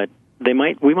 but we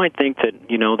might think that,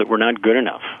 that we're not good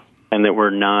enough and that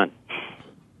we're not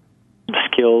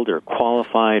skilled or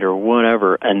qualified or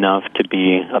whatever enough to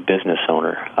be a business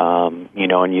owner.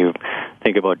 And you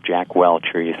think about Jack Welch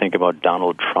or you think about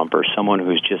Donald Trump or someone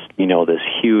who's just, this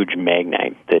huge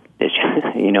magnate that is,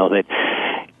 that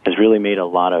has really made a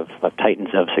lot of titans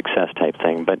of success type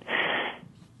thing. But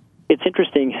it's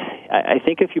interesting. I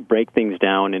think if you break things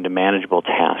down into manageable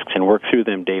tasks and work through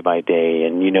them day by day,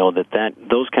 and that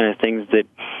those kind of things that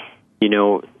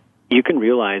you can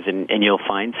realize and you'll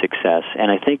find success. And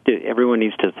I think that everyone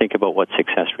needs to think about what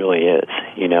success really is.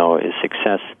 Is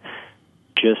success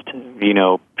just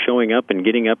showing up and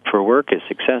getting up for work? Is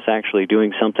success actually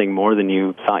doing something more than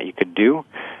you thought you could do?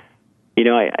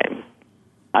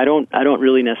 I don't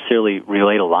really necessarily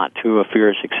relate a lot to a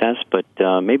fear of success, but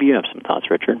maybe you have some thoughts,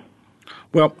 Richard.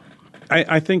 Well,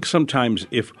 I think sometimes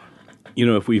if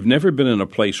we've never been in a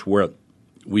place where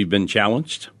we've been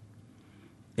challenged,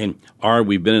 or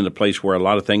we've been in a place where a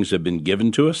lot of things have been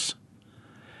given to us,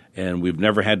 and we've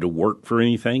never had to work for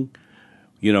anything,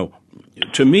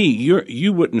 to me,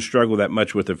 you wouldn't struggle that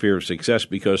much with the fear of success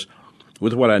because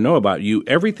with what I know about you,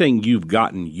 everything you've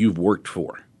gotten, you've worked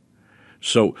for.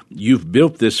 So you've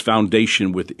built this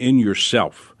foundation within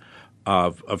yourself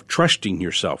of trusting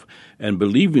yourself and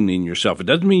believing in yourself. It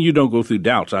doesn't mean you don't go through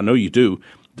doubts. I know you do.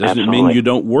 It doesn't mean you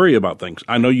don't worry about things.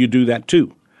 I know you do that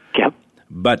too. Yep.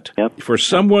 But for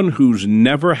someone who's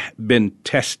never been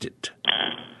tested,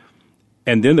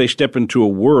 and then they step into a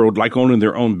world like owning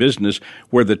their own business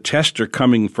where the tests are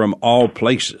coming from all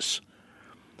places,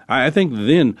 I think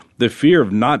then the fear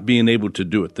of not being able to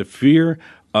do it, the fear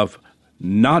of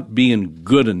not being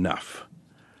good enough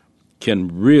can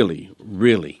really,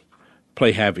 really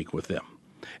play havoc with them.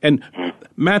 And,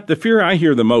 Matt, the fear I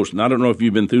hear the most, and I don't know if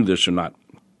you've been through this or not,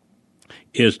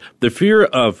 is the fear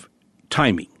of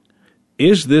timing.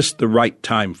 Is this the right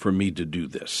time for me to do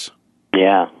this?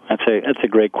 Yeah, that's a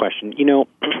great question.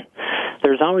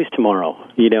 There's always tomorrow.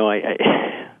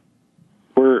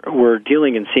 We're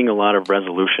dealing and seeing a lot of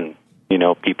resolution.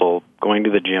 People going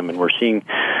to the gym, and we're seeing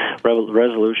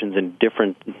resolutions in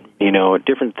different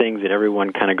things that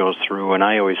everyone kind of goes through. And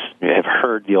I always have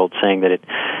heard the old saying that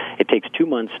it takes 2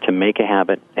 months to make a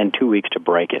habit and 2 weeks to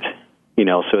break it.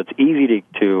 So it's easy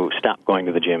to stop going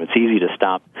to the gym. It's easy to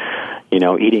stop,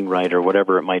 eating right or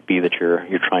whatever it might be that you're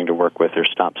trying to work with, or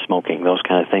stop smoking, those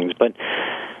kind of things. But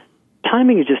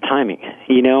timing is just timing,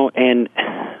 and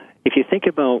if you think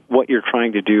about what you're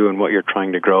trying to do and what you're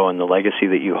trying to grow and the legacy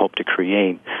that you hope to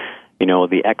create,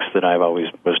 the X that I've always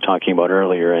was talking about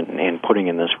earlier and putting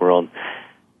in this world,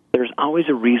 there's always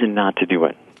a reason not to do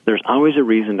it. There's always a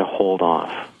reason to hold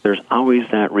off. There's always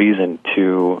that reason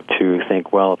to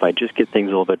think, well, if I just get things a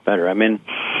little bit better. I'm in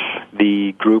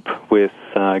the group with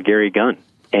Gary Gunn,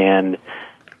 and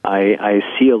I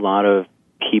see a lot of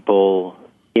people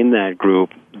in that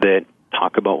group that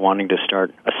talk about wanting to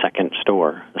start a second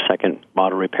store, a second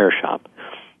auto repair shop,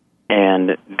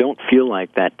 and don't feel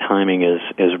like that timing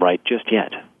is right just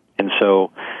yet. And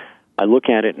so I look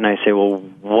at it and I say, well,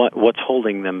 what's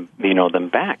holding them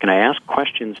back? And I ask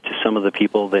questions to some of the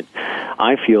people that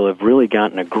I feel have really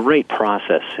gotten a great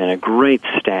process and a great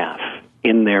staff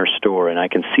in their store, and I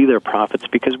can see their profits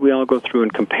because we all go through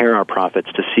and compare our profits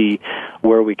to see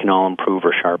where we can all improve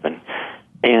or sharpen.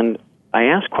 And I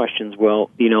ask questions,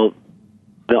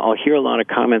 I'll hear a lot of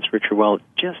comments, Richard, well,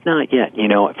 just not yet.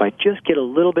 If I just get a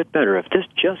little bit better, if this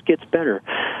just gets better,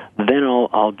 then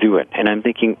I'll do it. And I'm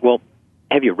thinking, well,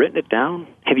 have you written it down?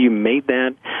 Have you made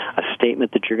that a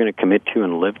statement that you're going to commit to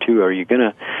and live to? Are you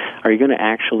going to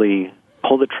actually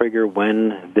pull the trigger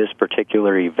when this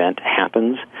particular event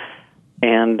happens?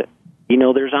 And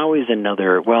there's always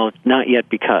another, well, not yet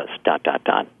because ...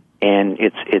 And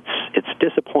it's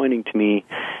disappointing to me.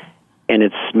 And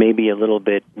it's maybe a little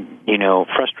bit,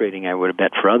 frustrating, I would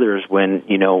bet, for others when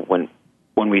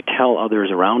we tell others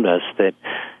around us that,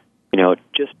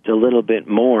 just a little bit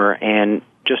more, and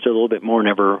just a little bit more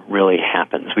never really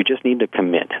happens. We just need to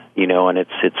commit, and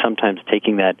it's sometimes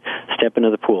taking that step into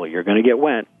the pool. You're going to get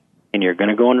wet, and you're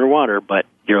going to go underwater, but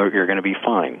you're going to be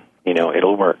fine.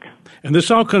 it'll work. And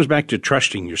this all comes back to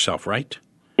trusting yourself, right?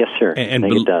 Yes, sir. And, I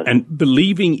think it does. And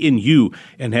believing in you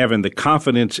and having the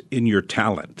confidence in your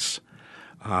talents.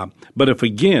 But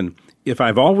if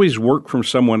I've always worked from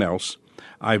someone else,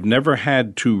 I've never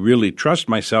had to really trust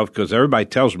myself because everybody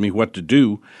tells me what to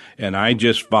do, and I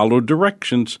just follow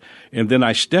directions. And then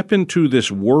I step into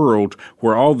this world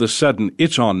where all of a sudden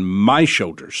it's on my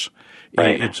shoulders.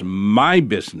 Right. It's my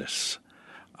business.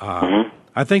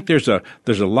 I think there's a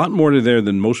lot more to there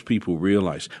than most people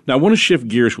realize. Now, I want to shift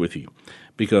gears with you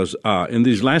because in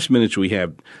these last minutes we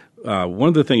have, one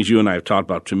of the things you and I have talked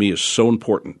about to me is so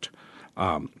important.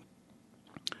 When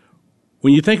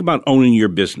you think about owning your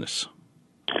business,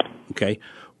 okay,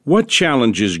 what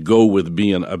challenges go with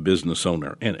being a business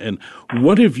owner? And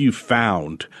what have you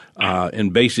found in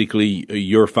basically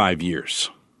your 5 years?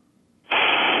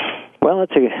 Well,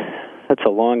 that's a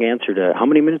long answer to how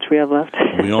many minutes we have left?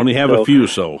 We only have a few,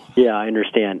 so. Yeah, I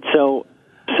understand. So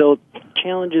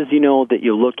challenges, that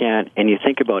you look at and you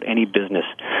think about any business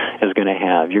is going to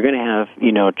have. You're going to have,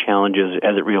 challenges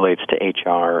as it relates to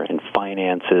HR and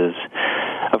finances,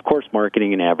 of course,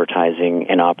 marketing and advertising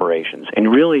and operations.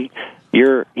 And really,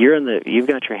 you've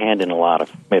got your hand in a lot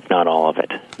of, if not all of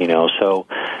it, So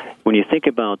when you think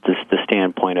about the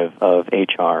standpoint of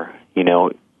HR,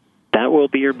 that will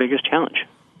be your biggest challenge.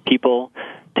 People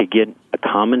to get a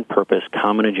common purpose,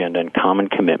 common agenda, and common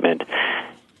commitment,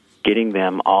 getting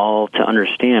them all to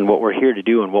understand what we're here to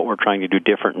do and what we're trying to do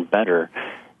different and better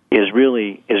is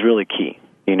really key.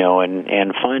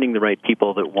 And finding the right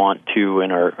people that want to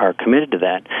and are committed to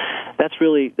that, that's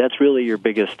really your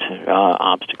biggest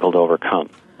obstacle to overcome.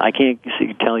 I can't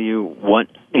tell you what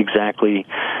exactly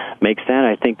makes that.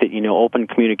 I think that, open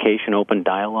communication, open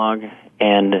dialogue,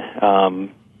 and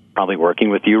probably working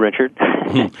with you, Richard,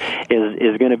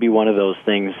 is going to be one of those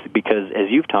things because, as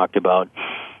you've talked about,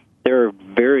 there are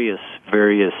various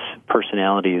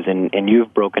personalities, and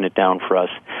you've broken it down for us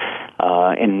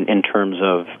in terms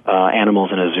of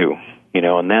animals in a zoo,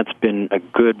 and that's been a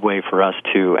good way for us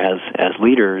to, as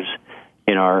leaders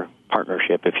in our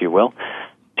partnership, if you will,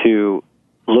 to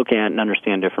look at and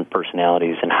understand different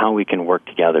personalities and how we can work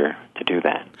together to do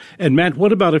that. And Matt,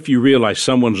 what about if you realize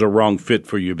someone's a wrong fit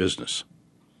for your business?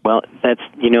 Well, that's,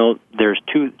 there's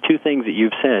two things that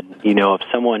you've said. If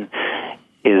someone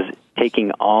is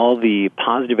taking all the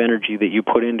positive energy that you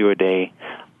put into a day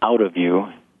out of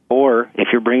you, or if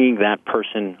you're bringing that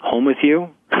person home with you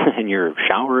and you're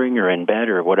showering or in bed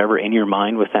or whatever in your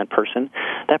mind with that person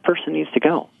needs to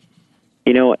go.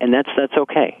 And that's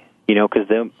okay, because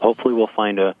then hopefully we'll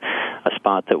find a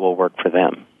spot that will work for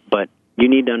them. But you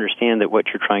need to understand that what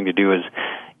you're trying to do is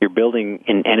you're building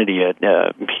an entity,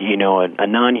 a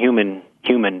non-human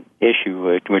human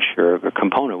issue, which or a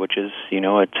component, which is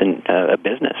it's a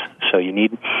business. So you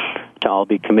need to all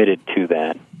be committed to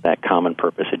that common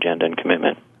purpose, agenda, and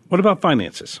commitment. What about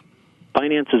finances?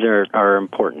 Finances are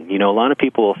important. A lot of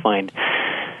people will find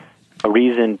a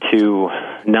reason to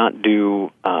not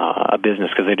do a business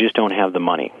because they just don't have the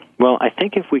money. Well, I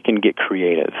think if we can get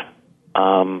creative, a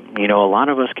lot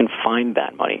of us can find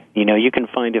that money. You can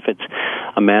find if it's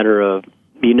a matter of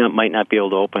might not be able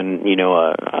to open,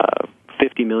 a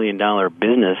 $50 million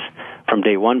business from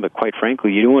day one, but quite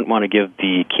frankly, you wouldn't want to give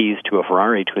the keys to a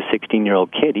Ferrari to a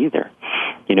 16-year-old kid either.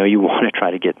 You want to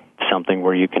try to get something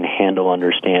where you can handle,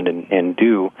 understand, and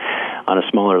do on a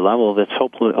smaller level that's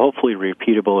hopefully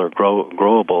repeatable or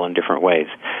growable in different ways.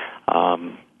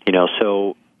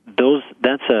 So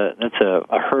that's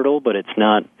a hurdle, but it's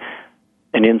not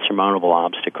an insurmountable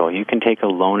obstacle. You can take a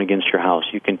loan against your house.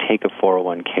 You can take a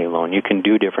 401k loan. You can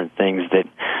do different things that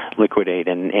liquidate.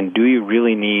 And do you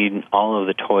really need all of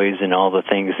the toys and all the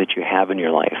things that you have in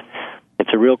your life? It's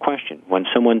a real question. When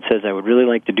someone says, I would really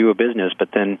like to do a business,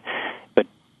 but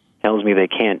tells me they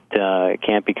can't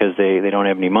because they don't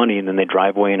have any money, and then they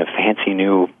drive away in a fancy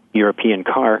new European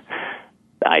car,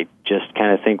 I just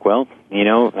kind of think,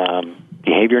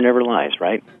 behavior never lies,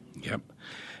 right? Yep.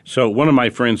 So one of my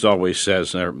friends always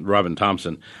says, Robin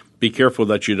Thompson, be careful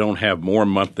that you don't have more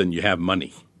month than you have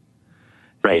money.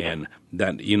 Right. And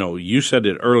that, you said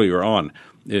it earlier on,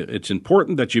 it's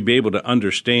important that you be able to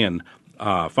understand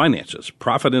finances,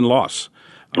 profit and loss,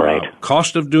 right.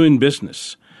 Cost of doing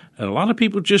business. And a lot of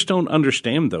people just don't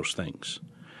understand those things.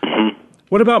 Mm-hmm.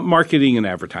 What about marketing and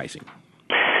advertising?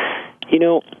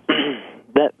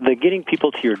 That the getting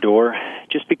people to your door,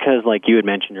 just because, like you had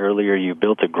mentioned earlier, you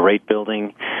built a great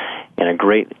building in a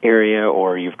great area,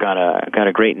 or you've got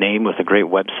a great name with a great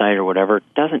website or whatever,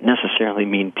 doesn't necessarily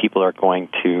mean people are going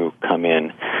to come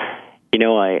in.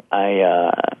 I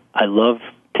love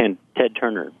Ted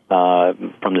Turner,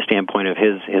 from the standpoint of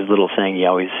his little saying. He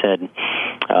always said,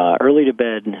 early to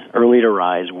bed, early to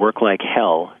rise, work like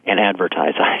hell, and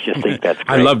advertise. I just think that's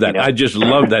great. I love that. I just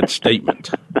love that statement.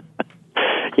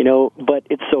 But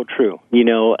it's so true.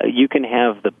 You can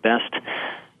have the best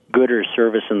good or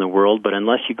service in the world, but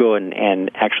unless you go and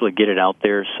actually get it out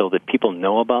there so that people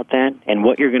know about that and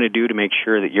what you're going to do to make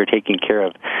sure that you're taking care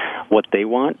of what they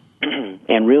want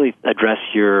and really address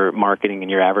your marketing and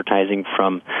your advertising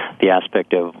from the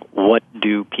aspect of what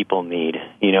do people need?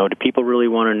 Do people really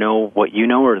want to know what you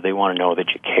know, or do they want to know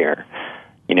that you care?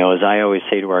 As I always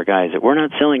say to our guys, that we're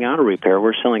not selling auto repair,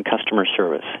 we're selling customer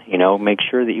service. Make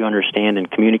sure that you understand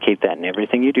and communicate that in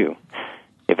everything you do.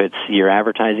 If it's your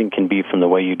advertising can be from the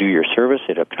way you do your service,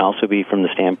 it can also be from the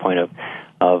standpoint of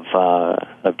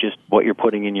just what you're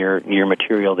putting in your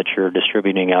material that you're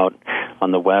distributing out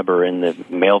on the web or in the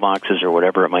mailboxes or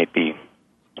whatever it might be.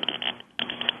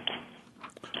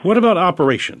 What about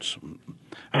operations?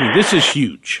 I mean, this is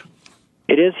huge.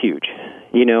 It is huge.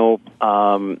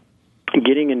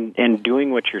 Getting and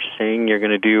doing what you're saying you're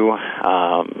going to do,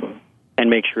 and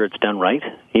make sure it's done right.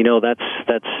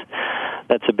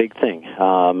 That's a big thing.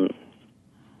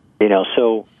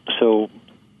 So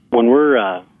when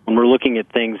we're looking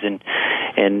at things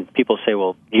and people say,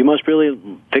 well, you must really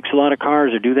fix a lot of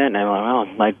cars or do that, and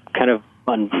I'm like, well,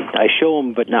 I show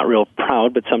them, but not real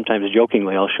proud, but sometimes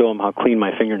jokingly, I'll show them how clean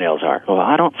my fingernails are. Well,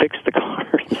 I don't fix the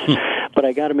cars, but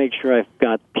I got to make sure I've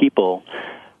got people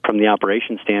from the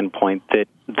operation standpoint that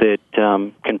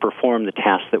can perform the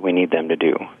tasks that we need them to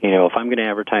do. If I'm going to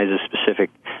advertise a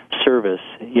specific service,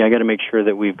 I got to make sure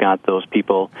that we've got those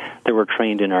people that we're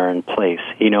trained in are in place.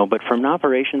 But from an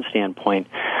operations standpoint,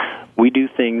 we do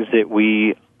things that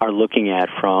we are looking at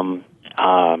from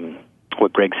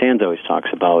what Greg Sands always talks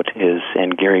about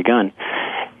and Gary Gunn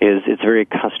is it's very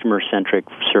customer-centric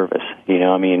service.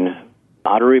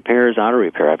 Auto repair is auto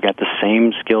repair. I've got the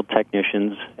same skilled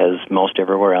technicians as most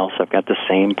everywhere else. I've got the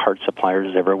same part suppliers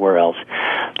as everywhere else.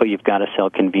 But you've got to sell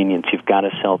convenience. You've got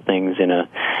to sell things in a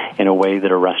way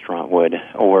that a restaurant would,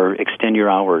 or extend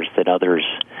your hours that other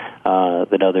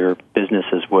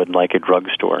businesses would, like a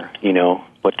drugstore.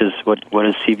 What has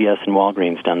CVS and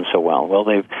Walgreens done so well? Well,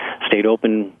 they've stayed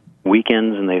open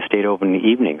weekends and they've stayed open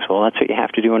evenings. Well, that's what you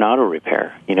have to do in auto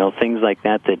repair. Things like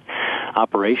that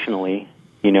operationally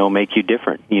make you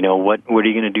different. What are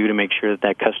you going to do to make sure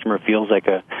that customer feels like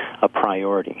a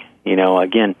priority?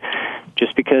 Again,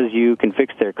 just because you can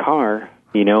fix their car,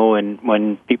 and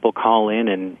when people call in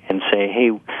and say,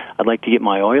 hey, I'd like to get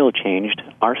my oil changed,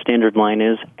 our standard line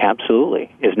is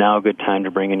absolutely, is now a good time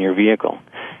to bring in your vehicle,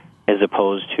 as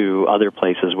opposed to other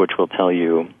places which will tell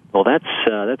you, well, that's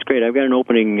great. I've got an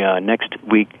opening next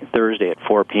week, Thursday at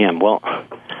 4 p.m. Well,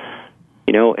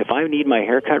 if I need my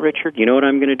haircut, Richard, you know what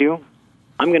I'm going to do?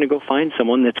 I'm going to go find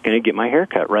someone that's going to get my hair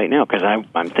cut right now because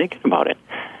I'm thinking about it.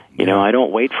 I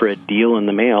don't wait for a deal in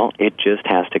the mail. It just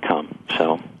has to come.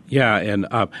 So. Yeah, and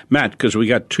Matt, because we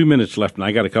got 2 minutes left, and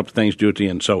I got a couple of things to do at the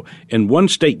end. So in one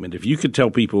statement, if you could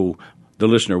tell people, the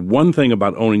listener, one thing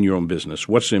about owning your own business,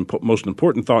 what's the most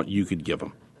important thought you could give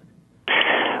them?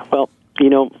 Well,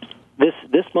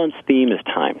 this month's theme is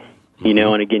time.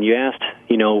 And again, you asked,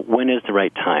 when is the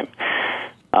right time?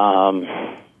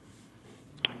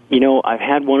 I've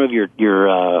had one of your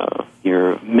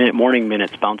morning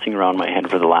minutes bouncing around my head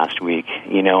for the last week.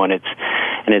 And it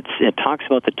talks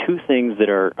about the two things that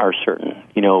are certain.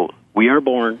 We are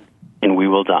born and we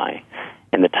will die,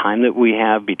 and the time that we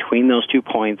have between those 2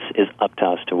 points is up to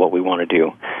us to what we want to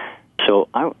do. So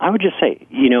I would just say,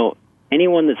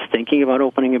 anyone that's thinking about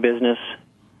opening a business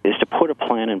is to put a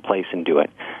plan in place and do it.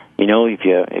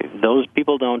 If those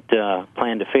people don't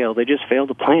plan to fail, they just fail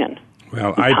to plan.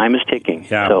 Well, time is ticking.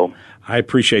 Yeah, so I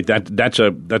appreciate that. That's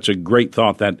a great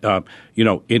thought. That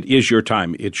it is your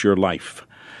time. It's your life.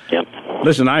 Yep.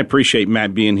 Listen, I appreciate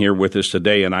Matt being here with us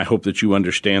today, and I hope that you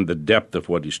understand the depth of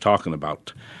what he's talking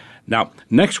about. Now,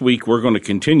 next week we're going to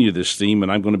continue this theme,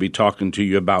 and I'm going to be talking to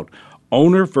you about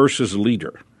owner versus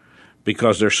leader,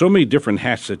 because there's so many different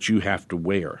hats that you have to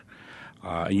wear.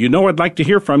 I'd like to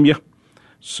hear from you.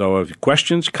 So if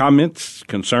questions, comments,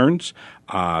 concerns,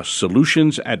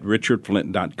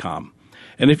 solutions@richardflint.com.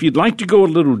 And if you'd like to go a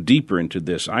little deeper into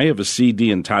this, I have a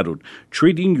CD entitled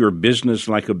Treating Your Business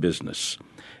Like a Business.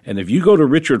 And if you go to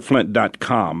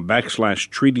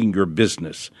richardflint.com/treating your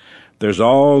business, there's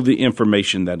all the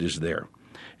information that is there.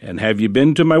 And have you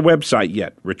been to my website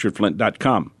yet,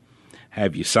 richardflint.com?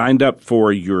 Have you signed up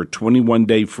for your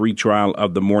 21-day free trial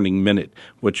of the Morning Minute,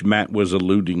 which Matt was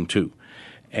alluding to?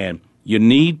 And you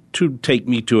need to take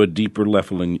me to a deeper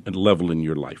level in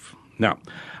your life. Now,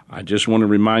 I just want to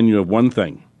remind you of one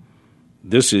thing.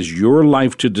 This is your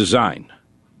life to design.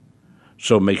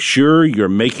 So make sure you're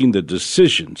making the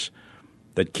decisions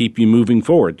that keep you moving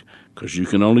forward, because you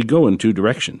can only go in two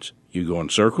directions. You go in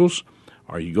circles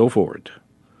or you go forward.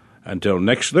 Until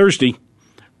next Thursday,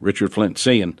 Richard Flint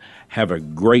saying, have a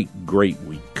great, great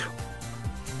week.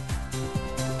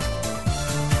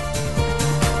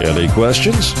 Any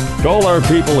questions? Call our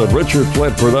people at Richard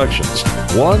Flint Productions,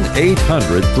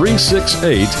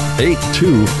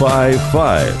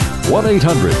 1-800-368-8255,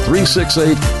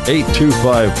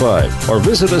 1-800-368-8255, or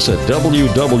visit us at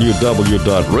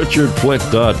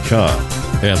www.richardflint.com.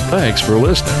 And thanks for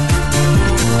listening.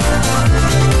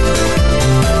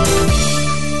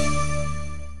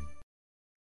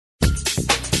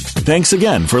 Thanks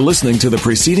again for listening to the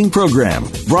preceding program,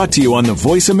 brought to you on the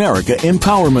Voice America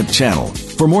Empowerment Channel.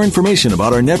 For more information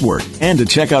about our network and to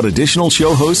check out additional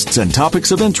show hosts and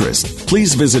topics of interest,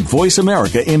 please visit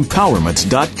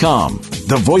voiceamericaempowerment.com.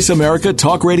 The Voice America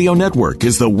Talk Radio Network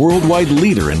is the worldwide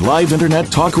leader in live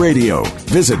Internet talk radio.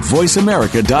 Visit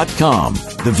voiceamerica.com.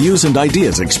 The views and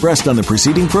ideas expressed on the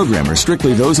preceding program are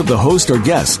strictly those of the host or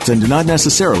guests and do not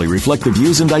necessarily reflect the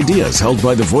views and ideas held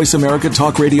by the Voice America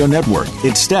Talk Radio Network,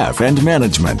 its staff, and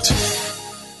management.